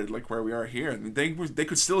started, like where we are here, I mean, they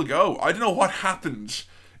could still go. I don't know what happened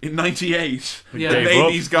in '98 that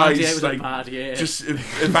made these guys just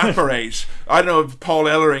evaporate. I don't know if Paul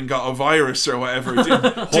Ellering got a virus or whatever.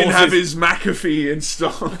 Didn't have his McAfee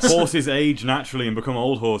installed. Horses age naturally and become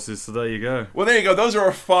old horses, so there you go. Well, there you go. Those are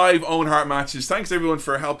our 5 Owen Hart matches. Thanks everyone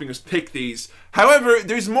for helping us pick these. However,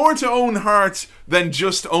 there's more to Owen Hart than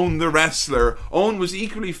just Owen the wrestler. Owen was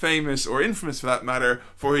equally famous, or infamous for that matter,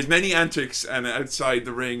 for his many antics and outside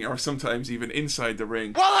the ring, or sometimes even inside the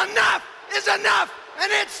ring. Well, enough is enough! And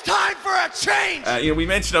it's time for a change! We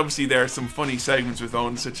mentioned obviously there are some funny segments with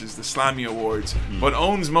Owen, such as the Slammy Awards, but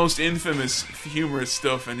Owen's most infamous humorous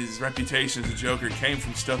stuff and his reputation as a Joker came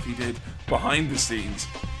from stuff he did behind the scenes.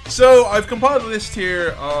 So I've compiled a list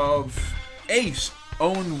here of 8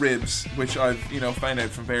 Owen ribs, which I've found out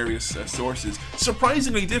from various sources.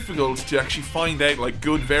 Surprisingly difficult to actually find out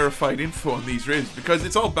good verified info on these ribs, because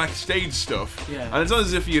it's all backstage stuff. Yeah. And it's not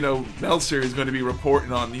as if Meltzer is going to be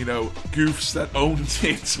reporting on goofs that Owen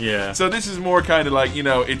did. Yeah. So this is more kind of like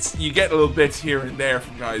it's you get little bits here and there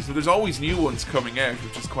from guys. So there's always new ones coming out,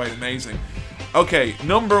 which is quite amazing. Okay,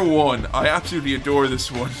 number 1. I absolutely adore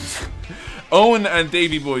this one. Owen and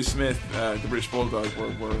Davey Boy Smith, the British Bulldog,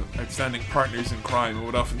 were outstanding partners in crime and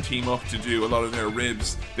would often team up to do a lot of their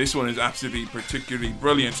ribs. This one is absolutely particularly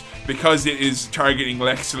brilliant because it is targeting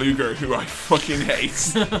Lex Luger, who I fucking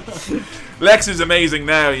hate. Lex is amazing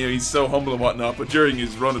now, he's so humble and whatnot, but during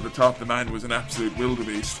his run at the top, the man was an absolute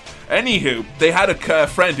wildebeest. Anywho, they had a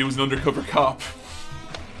friend who was an undercover cop.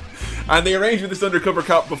 And they arranged with this undercover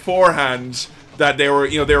cop beforehand that they were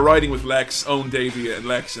riding with Lex, Owen, Davey, and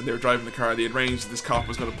Lex, and they were driving the car. They had arranged that this cop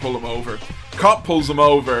was going to pull him over. Cop pulls him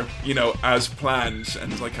over, as planned,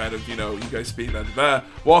 and he's like, kind of, you guys speak, blah, blah, blah.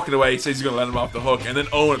 Walking away, says he's going to let him off the hook, and then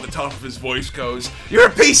Owen at the top of his voice goes, "You're a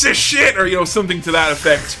piece of shit," or, something to that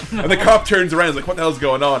effect. And the cop turns around, and is like, "What the hell's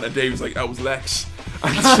going on?" And Davey's like, "That was Lex."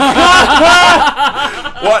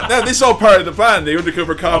 What? Now this is all part of the plan. The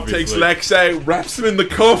undercover cop takes Lex out, wraps him in the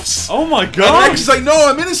cuffs. Oh my god! And Lex is like, "No,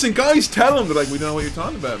 I'm innocent, guys. Tell him." They're like, "We don't know what you're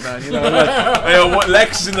talking about, man."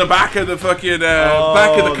 Lex is in the back of the fucking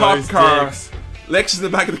back of the cop car. Dicks. Lex is in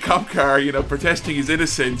the back of the cop car, protesting his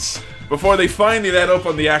innocence. Before they finally let up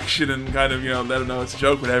on the action and kind of, let him know it's a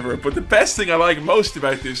joke, whatever. But the best thing I like most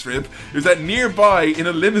about this rip is that nearby in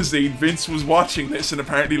a limousine, Vince was watching this and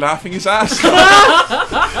apparently laughing his ass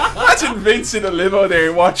off. Imagine Vince in a limo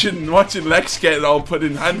there watching Lex get all put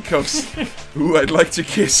in handcuffs. Ooh, I'd like to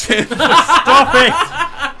kiss him. Stop it!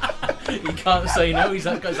 He can't say no, he's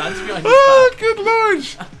got his hands behind his Oh, back. good lord.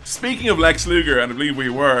 Speaking of Lex Luger, and I believe we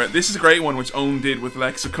were, this is a great one which Owen did with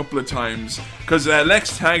Lex a couple of times, because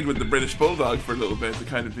Lex tagged with the British Bulldog for a little bit, the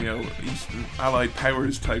kind of, Eastern Allied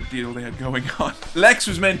Powers type deal they had going on. Lex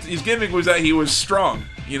his gimmick was that he was strong,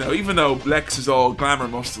 even though Lex is all glamour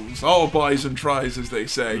muscles, all buys and tries, as they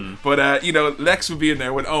say. But, Lex would be in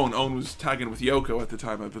there with Owen. Owen was tagging with Yoko at the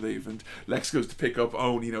time, I believe, and Lex goes to pick up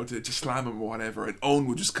Owen, to slam him or whatever, and Owen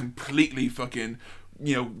would just completely fucking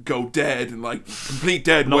go dead and like complete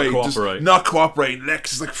dead weight, just not cooperate.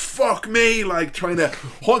 Lex is like, "Fuck me," like trying to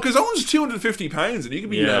hold, because Owen's 250 pounds and you can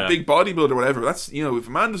be a big bodybuilder or whatever. That's if a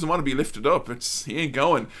man doesn't want to be lifted up, he ain't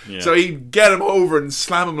going. So he'd get him over and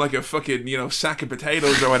slam him like a fucking sack of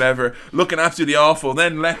potatoes or whatever, looking absolutely awful.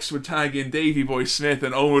 Then Lex would tag in Davey Boy Smith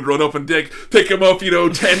and Owen would run up and pick him up, 10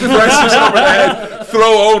 presses over the head,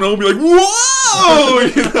 throw Owen be like, "Whoa!"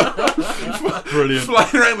 Brilliant.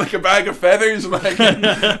 Flying around like a bag of feathers, like.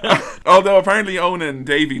 Although apparently Owen and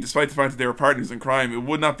Davey, despite the fact that they were partners in crime, it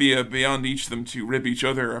would not be beyond each of them to rib each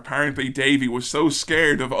other. Apparently Davey was so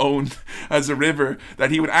scared of Owen as a ribber that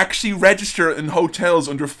he would actually register in hotels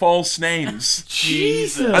under false names.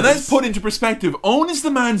 Jesus. And that's put into perspective. Owen is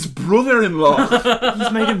the man's brother-in-law.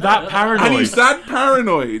 He's made him that paranoid. And he's that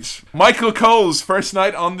paranoid. Michael Cole's first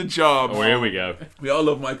night on the job. Oh, here we go. We all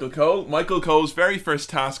love Michael Cole. Michael Cole's very first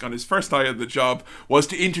task on his first night of the job was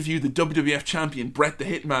to interview the WWF champion Bret the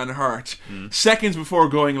Hitman Hart. Seconds before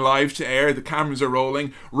going live to air, the cameras are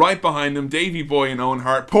rolling. Right behind them, Davey Boy and Owen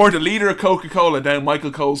Hart poured a litre of Coca-Cola down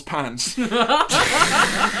Michael Cole's pants.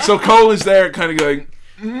 So Cole is there kind of going,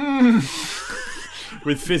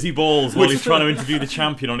 with fizzy balls while he's trying to interview the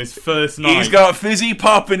champion on his first night. He's got fizzy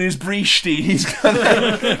pop in his breechty.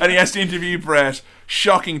 And he has to interview Bret.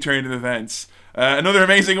 Shocking turn of events. Another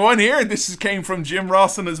amazing one here. This came from Jim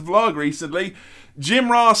Ross on his blog recently.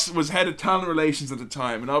 Jim Ross was head of talent relations at the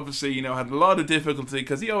time, and obviously, had a lot of difficulty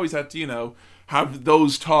because he always had to, have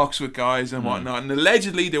those talks with guys and whatnot. And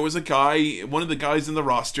allegedly, there was a guy, one of the guys in the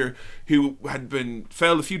roster, who had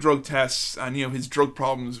failed a few drug tests, and his drug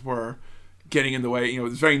problems were getting in the way. It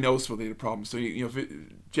was very noticeable they had a problem. So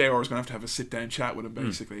JR was going to have a sit-down chat with him,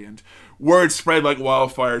 basically. And word spread like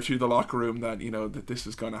wildfire through the locker room that, that this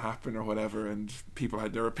was going to happen or whatever, and people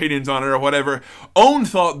had their opinions on it or whatever. Owen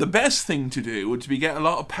thought the best thing to do would be get a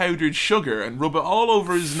lot of powdered sugar and rub it all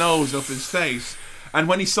over his nose, up his face. And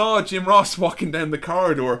when he saw Jim Ross walking down the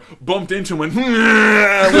corridor, bumped into him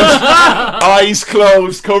and eyes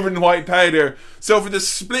closed, covered in white powder. So for the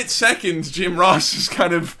split second, Jim Ross was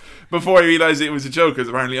kind of, before he realised it was a joke, because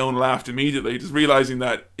apparently Owen laughed immediately, just realising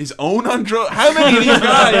that, is Owen on drugs? How many of these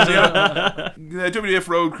guys? The WWF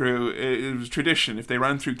Road Crew, it was tradition, if they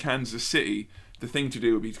ran through Kansas City, the thing to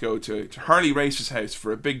do would be to go to Harley Race's house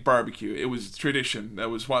for a big barbecue. It was tradition. That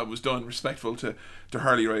was what was done, respectful to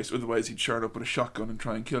Harley Race. Otherwise, he'd shirt up with a shotgun and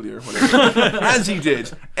try and kill you or whatever. As he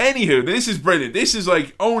did. Anywho, this is brilliant. This is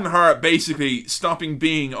like Owen Hart basically stopping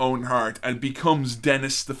being Owen Hart and becomes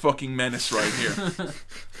Dennis the fucking Menace right here.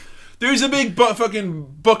 There's a big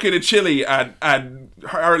fucking bucket of chili at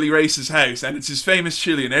Harley Race's house, and it's his famous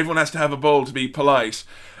chili, and everyone has to have a bowl to be polite.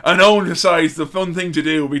 And Owen decides the fun thing to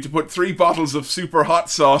do will be to put 3 bottles of super hot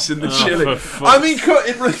sauce in the chili. I mean,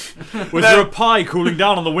 was there a pie cooling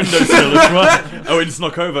down on the windowsill as well? Owen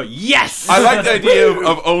snuck over. Yes! I like the idea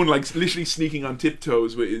of Owen like literally sneaking on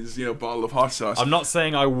tiptoes with his bottle of hot sauce. I'm not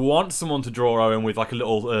saying I want someone to draw Owen with like a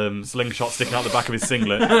little slingshot sticking out the back of his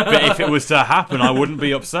singlet, but if it was to happen, I wouldn't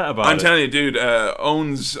be upset about it. I'm telling you, dude,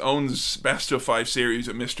 Owen's best of 5 series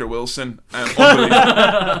with Mr. Wilson,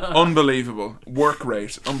 unbelievable work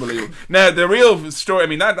rate, unbelievable. Now the real story, I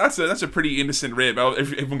mean that's a pretty innocent rib.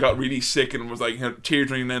 Everyone got really sick and was like tears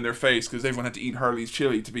running down their face because everyone had to eat Hurley's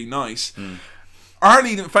chili to be nice.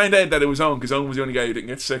 Harley found out that it was Owen because Owen was the only guy who didn't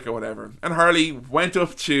get sick or whatever, and Harley went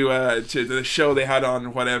up to the show they had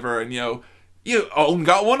on whatever, and Owen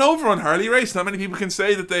got one over on Harley Race. Not many people can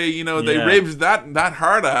say that they ribbed that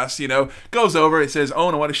hard ass. Goes over, it says,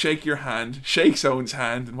 "Owen, I want to shake your hand." Shakes Owen's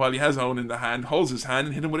hand, and while he has Owen in the hand, holds his hand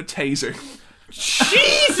and hit him with a taser.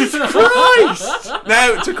 Jesus Christ!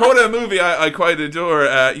 Now, to quote a movie I quite adore,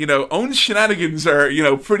 Owen's shenanigans are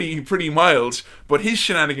pretty mild, but his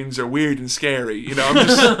shenanigans are weird and scary. I'm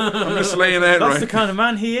just laying out. That's right. the kind of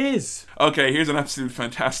man he is. Okay, here's an absolute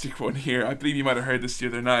fantastic one here. I believe you might have heard this the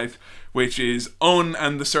other night, which is Owen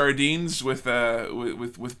and the Sardines with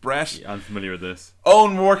Brett. Yeah, I'm familiar with this.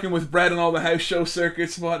 Owen working with Brett on all the house show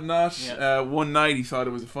circuits and whatnot. Yeah. One night he thought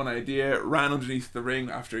it was a fun idea, ran underneath the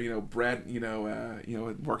ring after Brett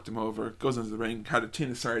had worked him over, goes into the ring, had a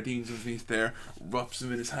tin of sardines underneath there, rubs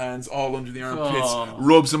them in his hands, all under the armpits,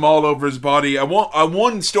 rubs them all over his body.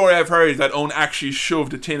 One story I've heard is that Owen actually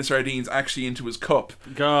shoved a tin of sardines actually into his cup.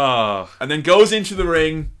 God. And then goes into the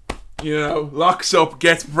ring, locks up,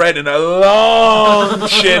 gets Brett in a long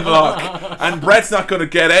chin lock. And Brett's not going to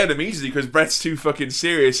get out immediately because Brett's too fucking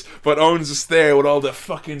serious. But Owen's just there with all the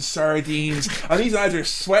fucking sardines. And these guys are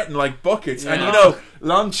sweating like buckets. Yeah. And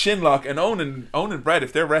long chin lock. And Owen and Brett,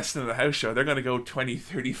 if they're wrestling at a house show, they're going to go 20,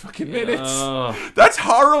 30 fucking minutes. That's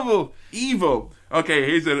horrible. Evil. Okay,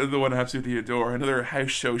 here's another one I absolutely adore. Another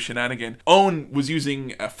house show shenanigan. Owen was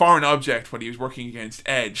using a foreign object when he was working against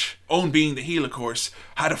Edge. Owen, being the heel, of course,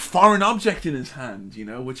 had a foreign object in his hand,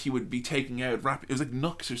 which he would be taking out. It was like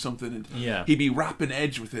Nux or something. And he'd be wrapping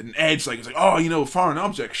Edge with it. And Edge, foreign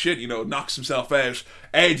object, shit, knocks himself out.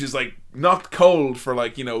 Edge is like knocked cold for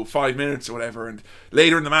 5 minutes or whatever. And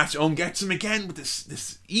later in the match, Owen gets him again with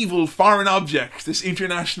this evil foreign object, this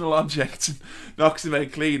international object, and knocks him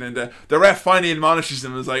out clean. And the ref finally admonishes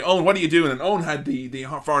him and is like, "Owen, what are you doing?" And Owen had the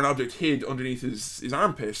foreign object hid underneath his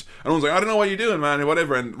armpit. And Owen's like, "I don't know what you're doing, man," or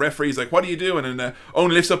whatever. And the referee's like, "What are you doing?" And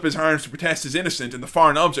Owen lifts up his arms to protest his innocent, and the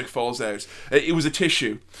foreign object falls out. It was a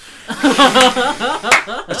tissue.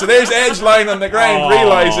 So there's Edge lying on the ground,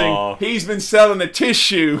 realising he's been selling a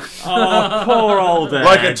tissue. Oh, poor old Edge.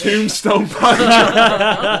 Like a tombstone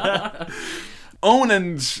puncher. Owen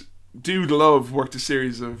and Dude Love worked a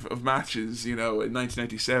series of matches, in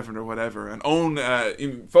 1997 or whatever. And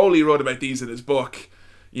Owen, Foley wrote about these in his book,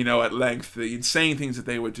 at length. The insane things that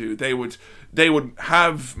they would do. They would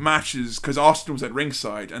have matches because Austin was at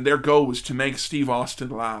ringside, and their goal was to make Steve Austin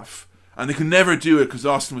laugh. And they could never do it because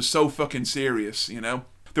Austin was so fucking serious,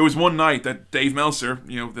 There was one night that Dave Meltzer,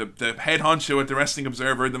 the head honcho at the Wrestling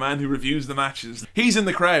Observer, the man who reviews the matches, he's in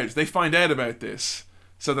the crowd. They find out about this.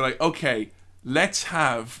 So they're like, okay, let's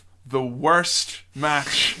have the worst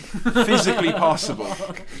match physically possible.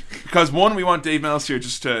 Because one, we want Dave Meltzer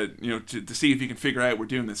just to see if he can figure out we're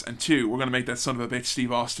doing this. And two, we're going to make that son of a bitch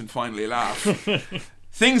Steve Austin finally laugh.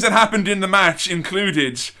 Things that happened in the match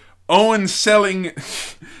included Owen selling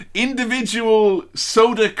individual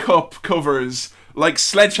soda cup covers like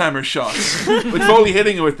sledgehammer shots, with Foley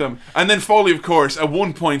hitting it with them. And then Foley, of course, at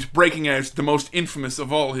one point breaking out the most infamous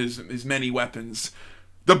of all his many weapons,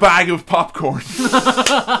 the bag of popcorn.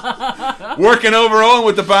 Working over Owen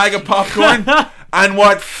with the bag of popcorn. And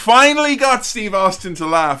what finally got Steve Austin to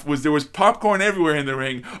laugh was there was popcorn everywhere in the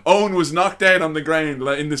ring. Owen was knocked out on the ground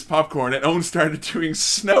in this popcorn, and Owen started doing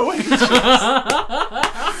snow angels.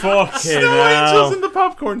 Snow angels in the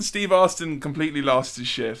popcorn. Steve Austin completely lost his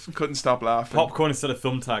shit. Couldn't stop laughing. Popcorn instead of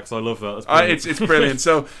thumbtacks. I love that. It's brilliant.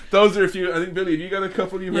 So those are a few. I think, Billy, have you got a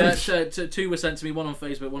couple you mentioned? Yeah, two were sent to me. One on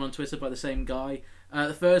Facebook, one on Twitter by the same guy.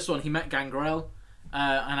 The first one, he met Gangrel.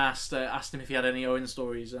 And asked him if he had any Owen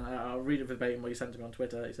stories. I'll read it verbatim what he sent to me on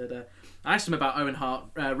Twitter. He said, I asked him about Owen Hart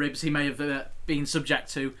ribs he may have been subject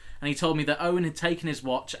to, and he told me that Owen had taken his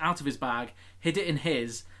watch out of his bag, hid it in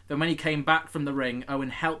his. Then when he came back from the ring,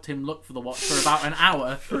 Owen helped him look for the watch for about an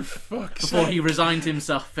hour before he resigned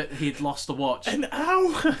himself that he'd lost the watch. An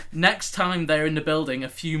hour? Next time they're in the building, a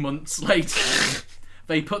few months later,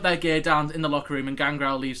 they put their gear down in the locker room and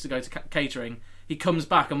Gangrel leaves to go to catering. He comes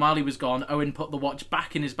back, and while he was gone, Owen put the watch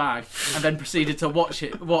back in his bag and then proceeded to watch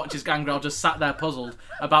his Gangrel just sat there puzzled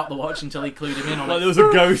about the watch until he clued him in on it. Like there was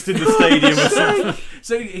a ghost in the stadium or something.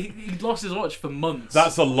 So he lost his watch for months.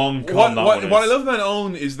 That's a long con. What I love about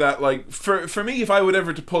Owen is that, like, for me, if I would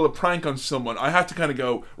ever to pull a prank on someone, I have to kind of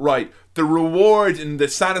go, right, the reward and the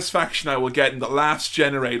satisfaction I will get in the laughs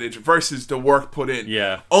generated versus the work put in.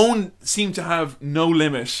 Yeah. Owen seemed to have no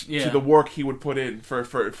limit to the work he would put in for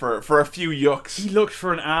a few yucks. He looked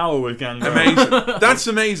for an hour with Gangrel. Amazing. That's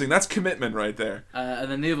amazing. That's commitment right there.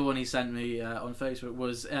 And then the other one he sent me on Facebook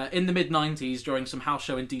was in the mid-90s during some house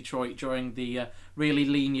show in Detroit during the really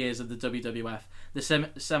lean years of the WWF.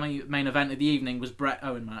 The semi-main event of the evening was Bret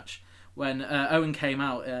Owen match. When Owen came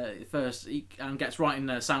out first and gets right in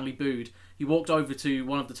there, soundly booed, he walked over to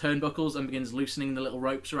one of the turnbuckles and begins loosening the little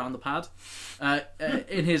ropes around the pad.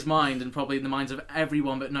 In his mind, and probably in the minds of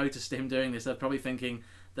everyone that noticed him doing this, they're probably thinking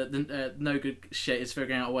that the no good shit is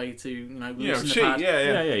figuring out a way to loosen the pad.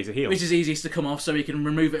 Yeah, he's a heel. Which is easiest to come off so he can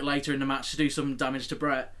remove it later in the match to do some damage to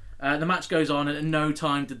Bret. The match goes on, and at no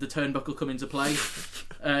time did the turnbuckle come into play.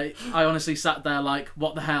 I honestly sat there like,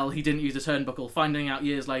 what the hell, he didn't use a turnbuckle, finding out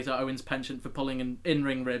years later Owen's penchant for pulling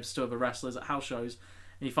in-ring ribs to other wrestlers at house shows.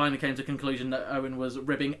 And he finally came to the conclusion that Owen was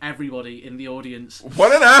ribbing everybody in the audience.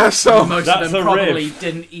 What an asshole! Most of them probably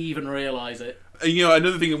didn't even realise it.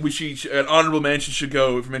 Another thing which an honourable mention should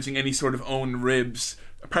go for mentioning any sort of Owen ribs.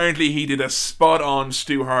 Apparently he did a spot-on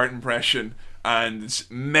Stu Hart impression. And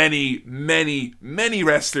many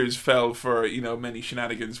wrestlers fell for, many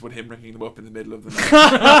shenanigans with him bringing them up in the middle of the night.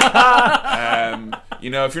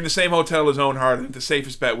 If you're in the same hotel as Owen Hart, I think the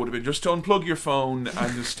safest bet would have been just to unplug your phone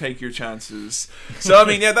and just take your chances. So, I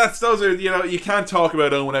mean, those are, you can't talk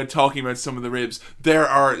about Owen without talking about some of the ribs. There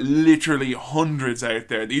are literally hundreds out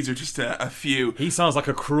there. These are just a few. He sounds like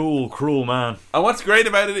a cruel man. And what's great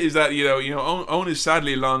about it is that, Owen is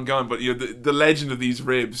sadly long gone, but, the legend of these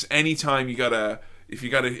ribs, anytime if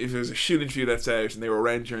there's a shoot interview that's out and they were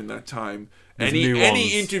around during that time,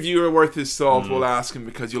 any interviewer worth his salt will ask him,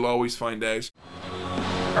 because you'll always find out.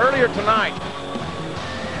 Earlier tonight,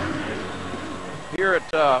 here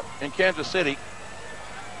in Kansas City,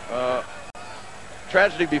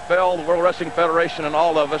 tragedy befell the World Wrestling Federation and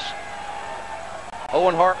all of us.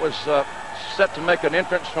 Owen Hart was set to make an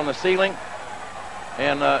entrance from the ceiling,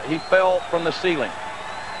 and he fell from the ceiling.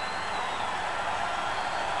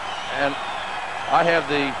 And I have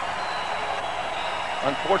the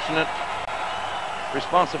unfortunate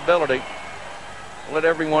responsibility to let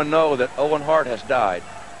everyone know that Owen Hart has died.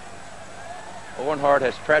 Owen Hart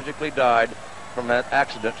has tragically died from that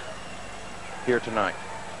accident here tonight.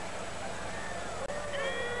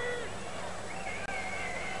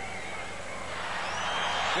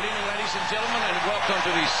 Good evening, ladies and gentlemen, and welcome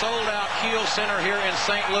to the sold-out Kiel Center here in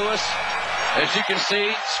St. Louis. As you can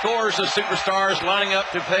see, scores of superstars lining up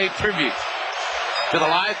to pay tribute to the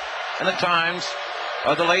life and the times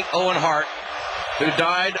of the late Owen Hart, who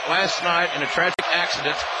died last night in a tragic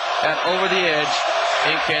accident at Over the Edge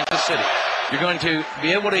in Kansas City. You're going to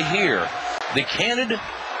be able to hear the candid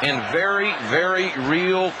and very, very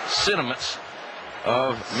real sentiments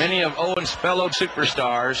of many of Owen's fellow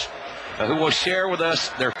superstars who will share with us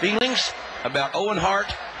their feelings about Owen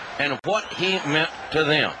Hart and what he meant to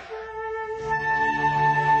them.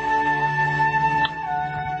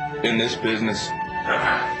 In this business,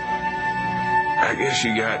 I guess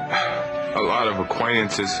you got a lot of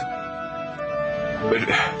acquaintances, but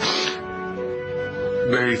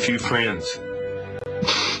very few friends.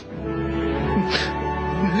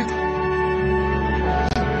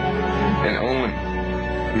 And Owen,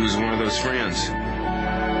 he was one of those friends.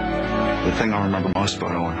 The thing I remember most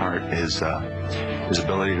about Owen Hart is his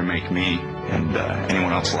ability to make me and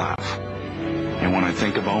anyone else laugh. And when I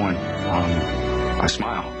think of Owen, I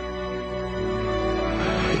smile.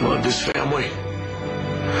 He loved his family.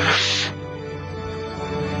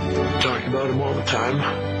 Talk about him all the time.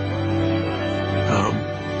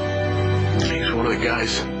 He's one of the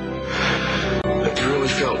guys that really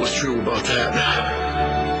felt was true about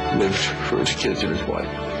that. Lived for his kids and his wife.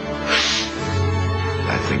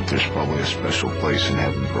 I think there's probably a special place in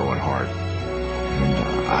heaven for Owen Hart.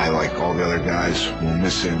 And I, like all the other guys, will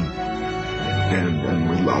miss him, and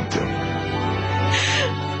we loved him.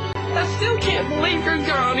 I still can't believe you're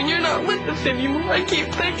gone and you're not with us anymore. I keep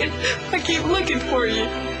looking for you.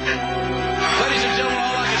 Ladies and gentlemen,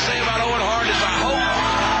 all I can say about Owen Hart is I hope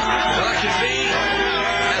that I can be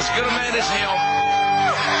as good a man as him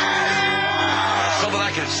so that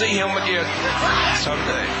I can see him again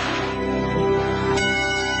someday.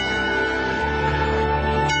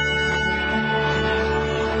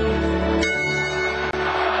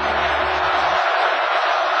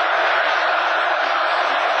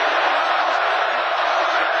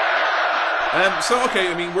 Okay,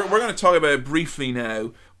 I mean, we're going to talk about it briefly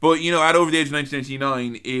now, but, at over the age of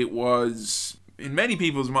 1999, it was, in many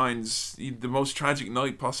people's minds, the most tragic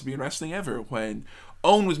night possibly in wrestling ever, when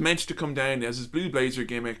Owen was meant to come down as his Blue Blazer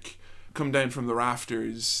gimmick, come down from the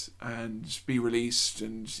rafters and be released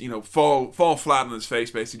and, fall flat on his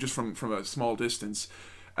face, basically, just from a small distance.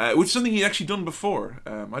 Which is something he'd actually done before. I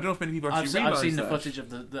don't know if many people actually realise that. I've seen the footage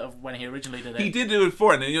of when he originally did it. He did do it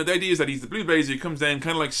before, and the idea is that he's the Blue Blazer. He comes down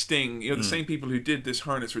kind of like Sting. The same people who did this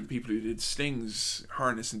harness were the people who did Sting's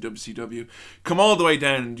harness in WCW. Come all the way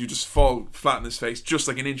down, and you just fall flat on his face, just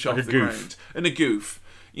like an inch off the ground, in a goof.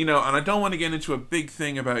 And I don't want to get into a big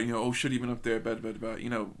thing about should he have been up there, about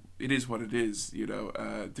it is what it is.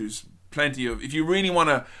 There's plenty of, if you really want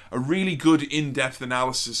a really good in-depth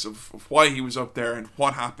analysis of why he was up there and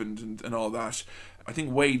what happened and all that, I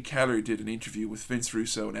think Wade Keller did an interview with Vince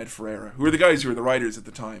Russo and Ed Ferreira, who were the guys who were the writers at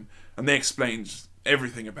the time, and they explained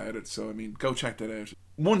everything about it. So I mean, go check that out.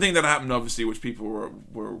 One thing that happened, obviously, which people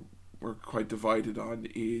were quite divided on,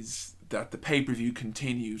 is that the pay-per-view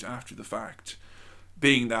continued after the fact,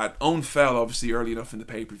 being that Owen fell obviously early enough in the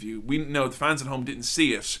pay-per-view. We know the fans at home didn't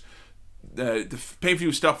see it. The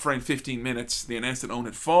pay-per-view stopped for around 15 minutes. They announced that Owen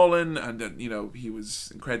had fallen and that he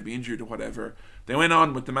was incredibly injured or whatever. They went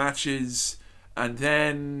on with the matches, and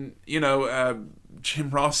then Jim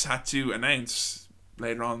Ross had to announce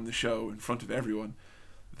later on in the show in front of everyone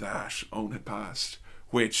that Owen had passed,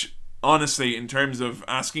 which honestly, in terms of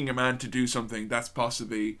asking a man to do something, that's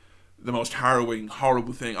possibly the most harrowing,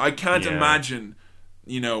 horrible thing. I can't imagine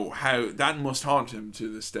how that must haunt him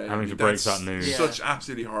to this day. Having to break that news. Such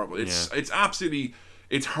absolutely horrible.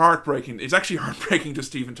 It's heartbreaking. It's actually heartbreaking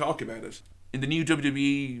just to even talk about it. In the new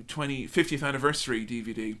WWE 50th anniversary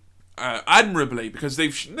DVD, admirably, because they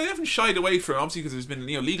haven't shied away from it, obviously, because there's been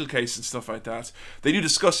legal cases and stuff like that. They do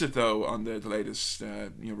discuss it though on the latest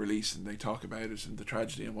release, and they talk about it and the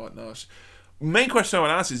tragedy and whatnot. Main question I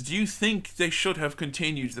want to ask is, do you think they should have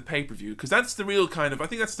continued the pay-per-view? Because that's the real I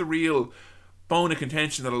think that's the real bone of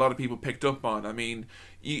contention that a lot of people picked up on. I mean,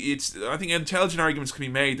 I think intelligent arguments can be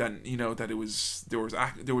made that that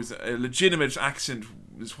there was a legitimate accident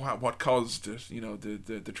is what caused it,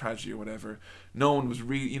 the tragedy or whatever. No one was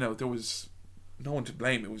really, there was no one to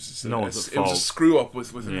blame. It was just it was a screw up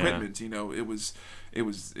with equipment. It was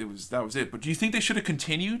that was it. But do you think they should have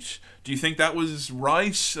continued? Do you think that was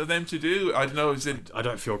right of them to do? I don't know. I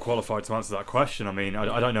don't feel qualified to answer that question. I mean,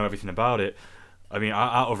 I don't know everything about it. I mean,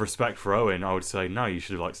 out of respect for Owen, I would say no, you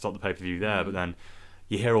should have stopped the pay-per-view there. But then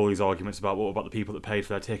you hear all these arguments about what about the people that paid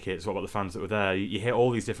for their tickets, what about the fans that were there. You hear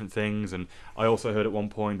all these different things, and I also heard at one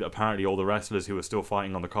point that apparently all the wrestlers who were still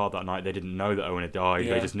fighting on the card that night, they didn't know that Owen had died.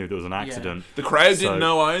 They just knew there was an accident. The crowd didn't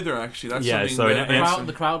know either. Actually, that's something.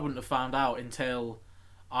 The crowd wouldn't have found out until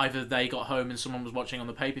either they got home and someone was watching on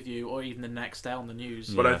the pay-per-view, or even the next day on the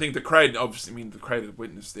news. But I think the crowd, obviously, the crowd had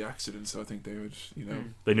witnessed the accident, so I think they would,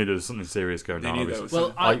 They knew there was something serious going on.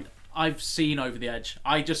 Well, I've seen Over the Edge.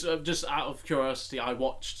 I just out of curiosity, I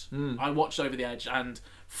watched Over the Edge, and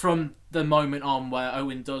from the moment on where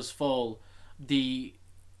Owen does fall, there's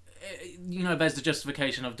the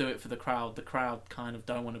justification of do it for the crowd. The crowd kind of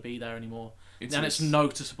don't want to be there anymore. It's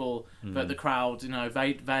noticeable that the crowd,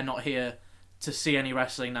 they're not here to see any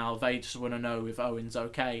wrestling now. They just want to know if Owen's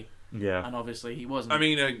okay. Yeah. And obviously he wasn't. I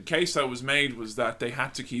mean, a case that was made was that they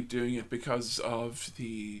had to keep doing it because of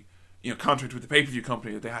the contract with the pay-per-view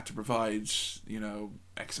company, that they had to provide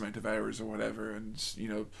X amount of hours or whatever, and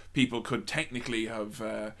people could technically have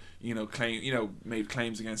made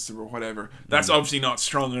claims against them or whatever. That's obviously not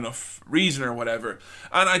strong enough reason or whatever.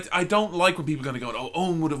 And I don't like when people are going to go, oh,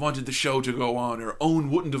 Owen would have wanted the show to go on, or Owen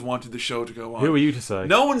wouldn't have wanted the show to go on. Who are you to say?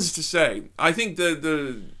 No one's to say. I think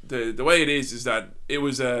the way it is that it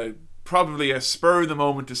was probably a spur of the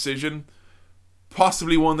moment decision,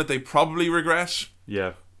 possibly one that they probably regret.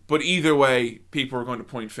 Yeah. But either way, people are going to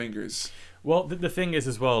point fingers. Well, the thing is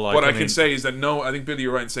as well, what I can say is that I think Billy,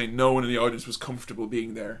 you're right in saying no one in the audience was comfortable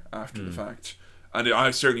being there after the fact, and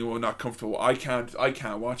I certainly was not comfortable. I can't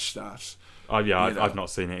watch that. I've not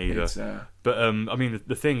seen it either. But I mean,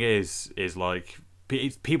 the thing is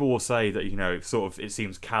people will say that it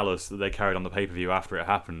seems callous that they carried on the pay-per-view after it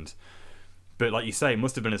happened. But like you say, it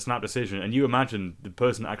must have been a snap decision, and you imagine the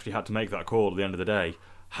person that actually had to make that call at the end of the day.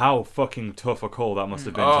 How fucking tough a call that must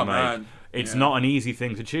have been to make. Man. It's not an easy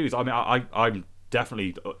thing to choose. I mean, I'm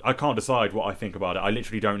definitely... I can't decide what I think about it. I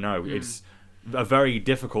literally don't know. It's a very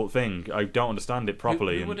difficult thing. I don't understand it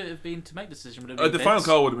properly. Who would it have been to make the decision? Would it have been the Vince? final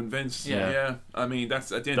call would have been Vince. Yeah. I mean,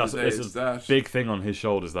 that's at the end of the day, it's that. Big thing on his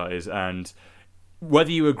shoulders, that is. And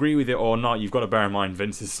whether you agree with it or not, you've got to bear in mind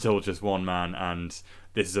Vince is still just one man, and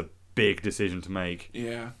this is a big decision to make.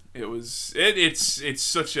 Yeah, it was. It's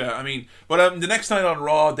such a. I mean, but the next night on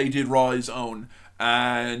Raw, they did Raw Is Own,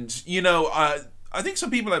 and I think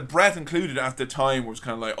some people, like Brett included at the time, was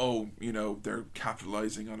kind of like, oh, they're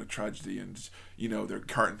capitalizing on a tragedy, and they're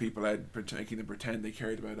carting people out, making them pretend they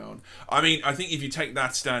cared about Owen. I mean, I think if you take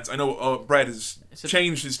that stance, I know Brett has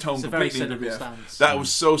changed his tone completely. That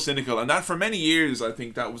was so cynical, and that for many years, I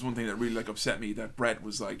think that was one thing that really upset me, that Brett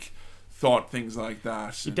was thought things like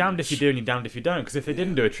that. You're damned if you do and you're damned if you don't, because if they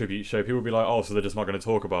didn't do a tribute show, people would be like, oh, so they're just not going to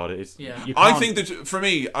talk about it. I think that, for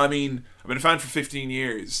me, I mean, I've been a fan for 15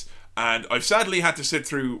 years, and I've sadly had to sit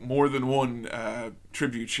through more than one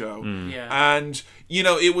tribute show. And,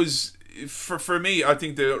 it was, for me, I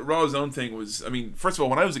think the Raw's Own thing was, I mean, first of all,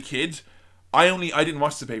 when I was a kid, I didn't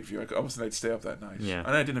watch the pay-per-view. I wasn't allowed to stay up that night. Yeah. And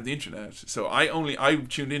I didn't have the internet. So I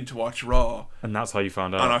tuned in to watch Raw. And that's how you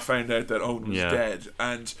found out. And I found out that Owen was dead.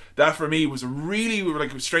 And that for me was a really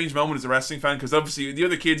a strange moment as a wrestling fan, because obviously the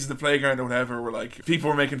other kids in the playground or whatever were people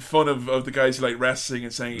were making fun of the guys who like wrestling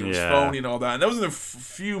and saying it was phony and all that. And those were the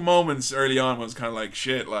few moments early on when it was kind of like,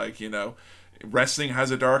 shit, wrestling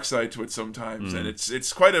has a dark side to it sometimes. And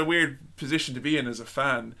it's quite a weird position to be in as a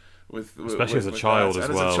fan. Especially as a child as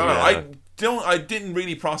well. I didn't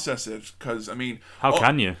really process it, because I mean, how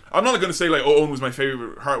can you? I'm not going to say Owen was my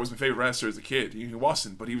favorite. Hart was my favorite wrestler as a kid. He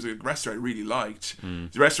wasn't, but he was a wrestler I really liked.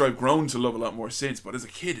 He's a wrestler I've grown to love a lot more since. But as a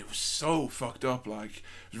kid, it was so fucked up. It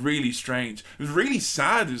was really strange. It was really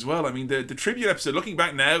sad as well. I mean, the tribute episode. Looking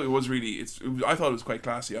back now, it was really. I thought it was quite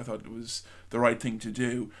classy. I thought it was the right thing to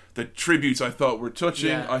do. The tributes I thought were touching.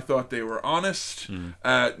 Yeah. I thought they were honest.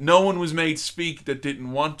 No one was made speak that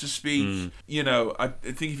didn't want to speak. I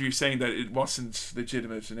think if you're saying that it wasn't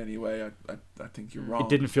legitimate in any way, I think you're wrong. It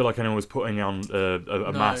didn't feel like anyone was putting on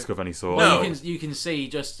a mask of any sort. Well, you can see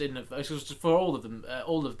just for all of them,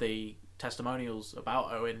 all of the testimonials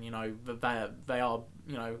about Owen, they are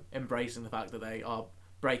embracing the fact that they are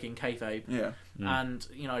breaking kayfabe. Yeah. And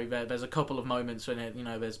there's a couple of moments in it.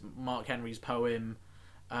 There's Mark Henry's poem,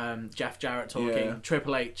 Jeff Jarrett talking,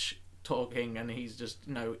 Triple H talking, and he's just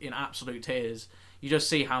in absolute tears. You just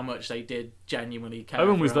see how much they did genuinely care.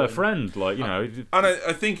 Owen was their friend, And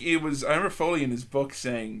I think it was. I remember Foley in his book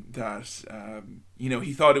saying that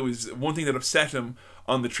he thought it was one thing that upset him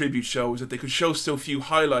on the tribute show was that they could show so few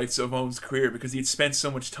highlights of Owen's career, because he had spent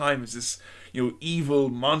so much time as this evil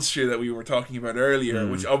monster that we were talking about earlier,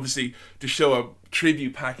 which obviously to show a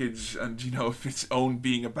tribute package and if it's Owen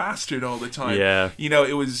being a bastard all the time,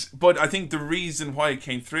 it was. But I think the reason why it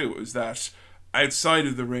came through was that outside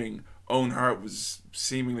of the ring, Owen Hart was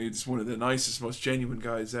seemingly just one of the nicest, most genuine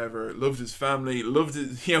guys ever. Loved his family, loved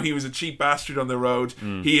his, he was a cheap bastard on the road.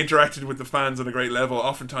 He interacted with the fans on a great level,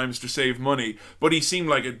 oftentimes to save money, but he seemed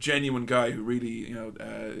like a genuine guy who really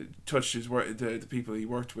touched his work, the people he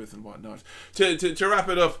worked with and whatnot. To wrap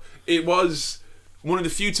it up, it was one of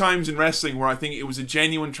the few times in wrestling where I think it was a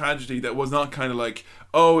genuine tragedy that was not kind of like,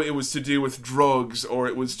 oh, it was to do with drugs, or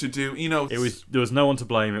it was to do, there was no one to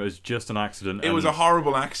blame. It was just an accident. It was a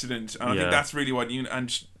horrible accident, and I think that's really what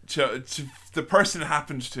to the person it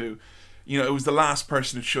happened to, it was the last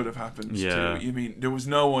person it should have happened to. You mean, there was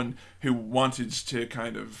no one who wanted to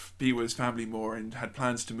kind of be with his family more and had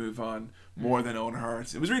plans to move on more than Owen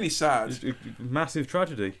Hart. It was really sad. Massive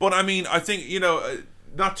tragedy. But I mean, I think,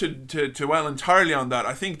 not to dwell entirely on that,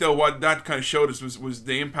 I think though what that kind of showed us was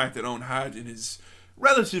the impact that Owen had in his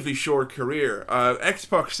relatively short career.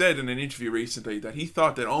 X-Pac said in an interview recently that he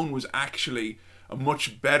thought that Owen was actually a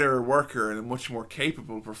much better worker and a much more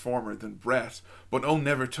capable performer than Brett, but Owen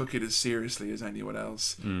never took it as seriously as anyone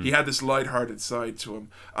else. He had this light-hearted side to him,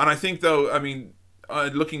 and I think though, I mean,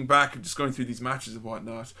 looking back and just going through these matches and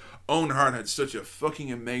whatnot, Owen Hart had such a fucking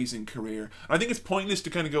amazing career. I think it's pointless to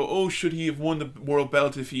kind of go, oh, should he have won the world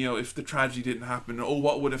belt if the tragedy didn't happen? Oh,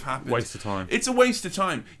 what would have happened? Waste of time. It's a waste of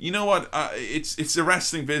time. You know what? It's a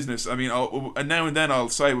wrestling business. I mean, now and then I'll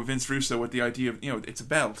side with Vince Russo with the idea of it's a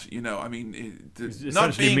belt. I mean, it's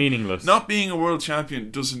essentially meaningless. Not being a world champion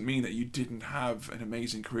doesn't mean that you didn't have an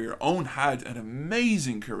amazing career. Owen had an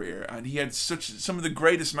amazing career, and he had some of the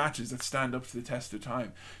greatest matches that stand up to the test of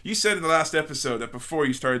time. You said in the last episode that before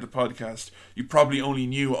you started the podcast, you probably only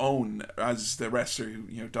knew Owen as the wrestler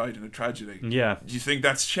who died in a tragedy. Yeah. Do you think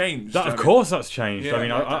that's changed? Of course that's changed. Yeah, I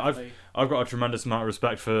mean, I've got a tremendous amount of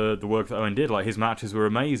respect for the work that Owen did. Like, his matches were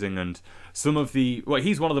amazing, and some of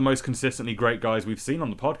he's one of the most consistently great guys we've seen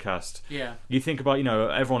on the podcast. Yeah. You think about,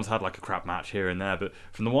 everyone's had like a crap match here and there, but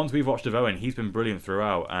from the ones we've watched of Owen, he's been brilliant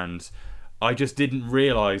throughout, and I just didn't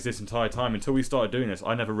realise this entire time until we started doing this.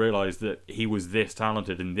 I never realised that he was this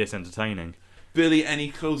talented and this entertaining. Billy, any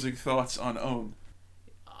closing thoughts on Owen?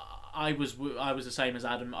 I was the same as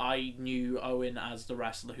Adam. I knew Owen as the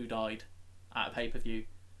wrestler who died at a pay-per-view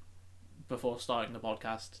before starting the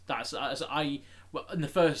podcast. In the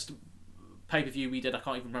first pay-per-view we did, I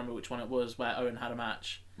can't even remember which one it was, where Owen had a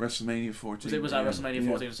match. WrestleMania 14. It was at WrestleMania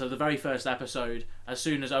 14. So the very first episode, as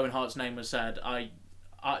soon as Owen Hart's name was said,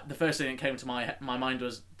 the first thing that came to my mind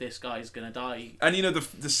was, this guy's gonna die. And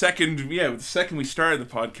the second we started the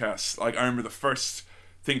podcast, like, I remember the first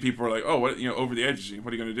thing people were like, oh, what, over the edge,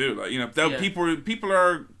 what are you gonna do? Like, people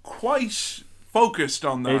are quite focused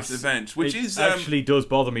on that event, which actually does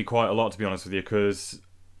bother me quite a lot, to be honest with you, because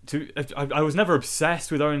I was never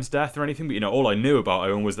obsessed with Owen's death or anything, but all I knew about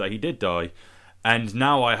Owen was that he did die. And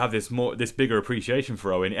now I have this bigger appreciation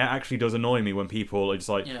for Owen. It actually does annoy me when people are just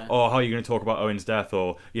like, oh, how are you going to talk about Owen's death?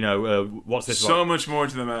 Or, what's this so about? Much more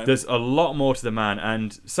to the man. There's a lot more to the man.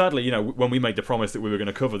 And sadly, when we made the promise that we were going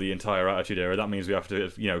to cover the entire Attitude Era, that means we have to,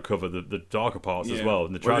 cover the darker parts as well,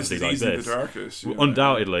 and the tragedy like this. The darkest,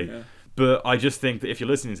 undoubtedly. Yeah. But I just think that if you're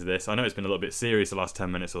listening to this, I know it's been a little bit serious the last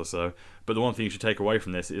 10 minutes or so, but the one thing you should take away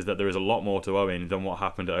from this is that there is a lot more to Owen than what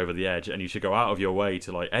happened at Over the Edge, and you should go out of your way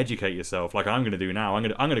to educate yourself, like I'm going to do now. I'm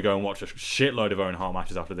going to go and watch a shitload of Owen Hart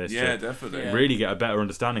matches after this. Yeah, definitely. Really get a better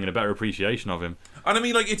understanding and a better appreciation of him. And I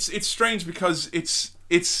mean, it's strange because it's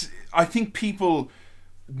I think people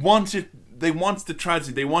want it. They want the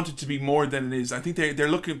tragedy. They want it to be more than it is. I think they're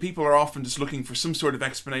looking. People are often just looking for some sort of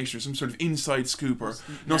explanation or some sort of inside scoop or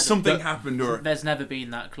something happened. Or there's never been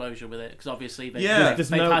that closure with it, because obviously they've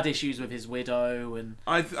had issues with his widow, and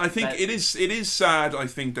I think it is sad. I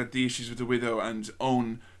think that the issues with the widow and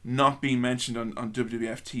Owen not being mentioned on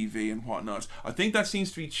WWF TV and whatnot. I think that seems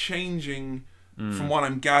to be changing. From what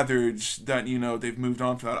I'm gathered, that they've moved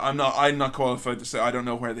on from that. I'm not qualified to say. I don't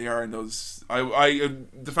know where they are in those.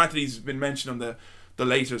 The fact that he's been mentioned on the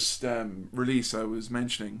latest release I was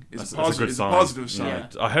mentioning is a positive sign. Yeah.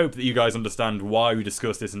 I hope that you guys understand why we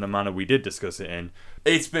discussed this in the manner we did discuss it in.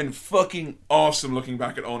 It's been fucking awesome looking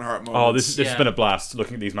back at Owen Hart moments. Oh, this has been a blast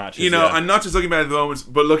looking at these matches. And not just looking back at the moments,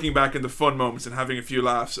 but looking back at the fun moments and having a few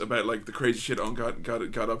laughs about like the crazy shit Owen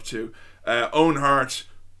got up to. Owen Hart,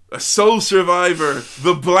 a soul survivor,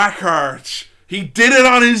 the Blackheart. He did it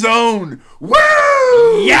on his own. Woo!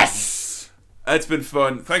 Yes! It's been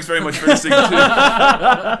fun. Thanks very much for listening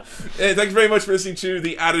to thanks very much for listening to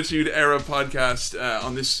the Attitude Era podcast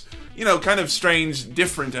on this kind of strange,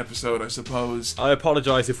 different episode, I suppose. I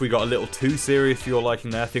apologise if we got a little too serious for your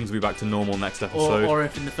liking there. Things will be back to normal next episode. Or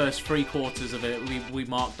if in the first 3/4 of it we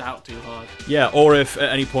marked out too hard. Yeah, or if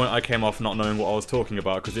at any point I came off not knowing what I was talking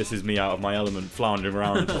about, because this is me out of my element, floundering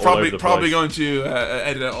around all over the place. Probably going to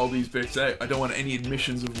edit out all these bits out. I don't want any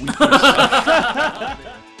admissions of weakness.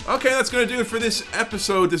 Okay, that's going to do it for this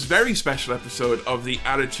episode, this very special episode of the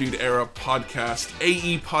Attitude Era podcast.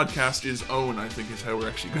 AEPodcast Is Owen, I think is how we're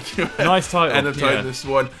actually going to nice title. end up titling this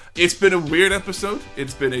one. It's been a weird episode.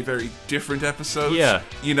 It's been a very different episode. Yeah.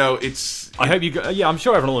 It's... I hope you... I'm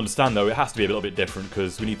sure everyone will understand, though. It has to be a little bit different,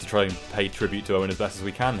 because we need to try and pay tribute to Owen as best as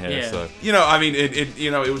we can here. Yeah. So.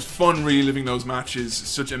 It was fun reliving those matches.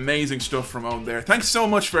 Such amazing stuff from Owen there. Thanks so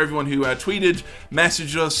much for everyone who tweeted,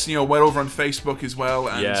 messaged us, went over on Facebook as well.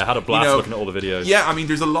 And, yeah, had a blast looking at all the videos. Yeah, I mean,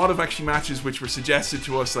 there's a lot of actually matches which were suggested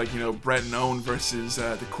to us, like, Brett and Owen versus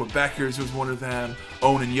the Quebecers was one of them.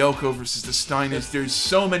 Owen and Yoko versus the Steiners. There's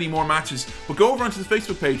so many more matches. But go over onto the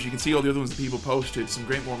Facebook page. You can see all the other ones that people posted. Some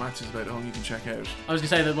great more matches about Owen you can check out. I was going to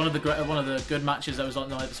say that one of the good matches that was on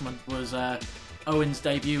this one was Owen's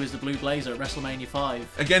debut as the Blue Blazer at WrestleMania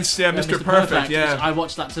 5 against Mr. Perfect. Yeah, I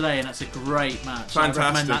watched that today, and that's a great match. Fantastic. I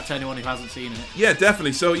recommend that to anyone who hasn't seen it. Yeah,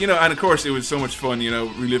 definitely. So and of course it was so much fun,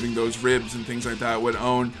 reliving those ribs and things like that with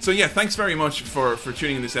Owen. So yeah, thanks very much for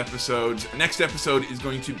tuning in this episode. Next episode is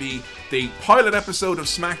going to be the pilot episode of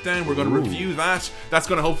SmackDown. We're going to review that. That's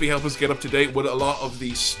going to hopefully help us get up to date with a lot of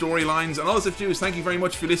the storylines. And all I have to do is thank you very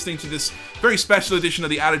much for listening to this very special edition of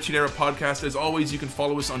the Attitude Era podcast. As always, you can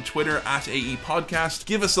follow us on Twitter at AEPodcast.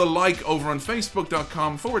 Give us a like over on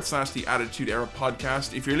Facebook.com/the Attitude Era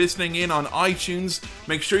podcast. If you're listening in on iTunes,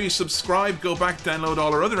 make sure you subscribe, go back, download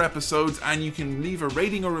all our other episodes, and you can leave a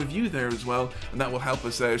rating or review there as well, and that will help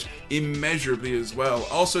us out immeasurably as well.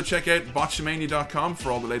 Also check out botchamania.com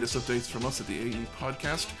for all the latest updates from us at the AE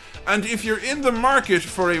podcast. And if you're in the market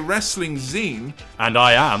for a wrestling zine, and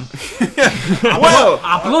I am, well,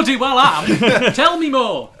 I bloody well am. Tell me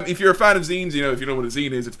more. If you're a fan of zines, if you know what a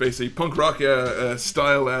zine is, it's basically punk rock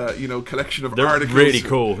style, collection of articles. Really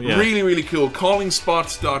cool. Yeah. Really, really cool.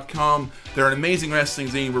 Callingspots.com. They're an amazing wrestling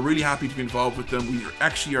zine. We're really happy to be involved with them. We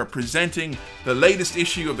actually are presenting the latest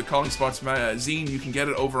issue of the Calling Spots zine. You can get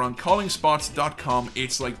it over on callingspots.com.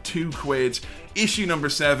 It's like £2. issue number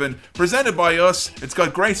 7, presented by us. It's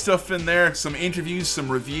got great stuff in there, some interviews, some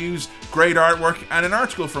reviews, great artwork, and an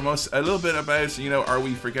article from us, a little bit about, are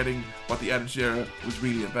we forgetting what the Attitude Era was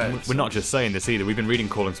really about. We're not just saying this either. We've been reading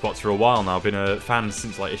Calling Spots for a while now. I've been a fan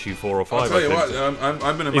since like issue 4 or 5. I'll tell you what,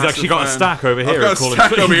 I've been a He's actually got fan. a stack over here. I've got a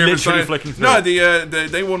stack over here. Literally flicking through. No,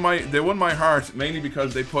 they won my heart mainly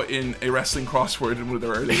because they put in a wrestling crossword in one of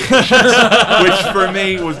their early issues, which for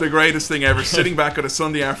me was the greatest thing ever. Sitting back on a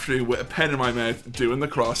Sunday afternoon with a pen in my mouth doing the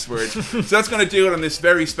crossword. So that's going to do it on this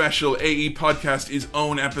very special AEPodcast Is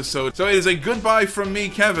Owen episode. So it is a goodbye from me,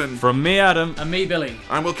 Kevin. From me, Adam. And me, Billy.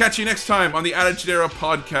 And we'll catch you next time on the Attitude Era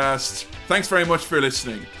podcast. Thanks very much for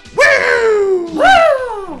listening. Woo!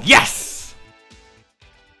 Yes!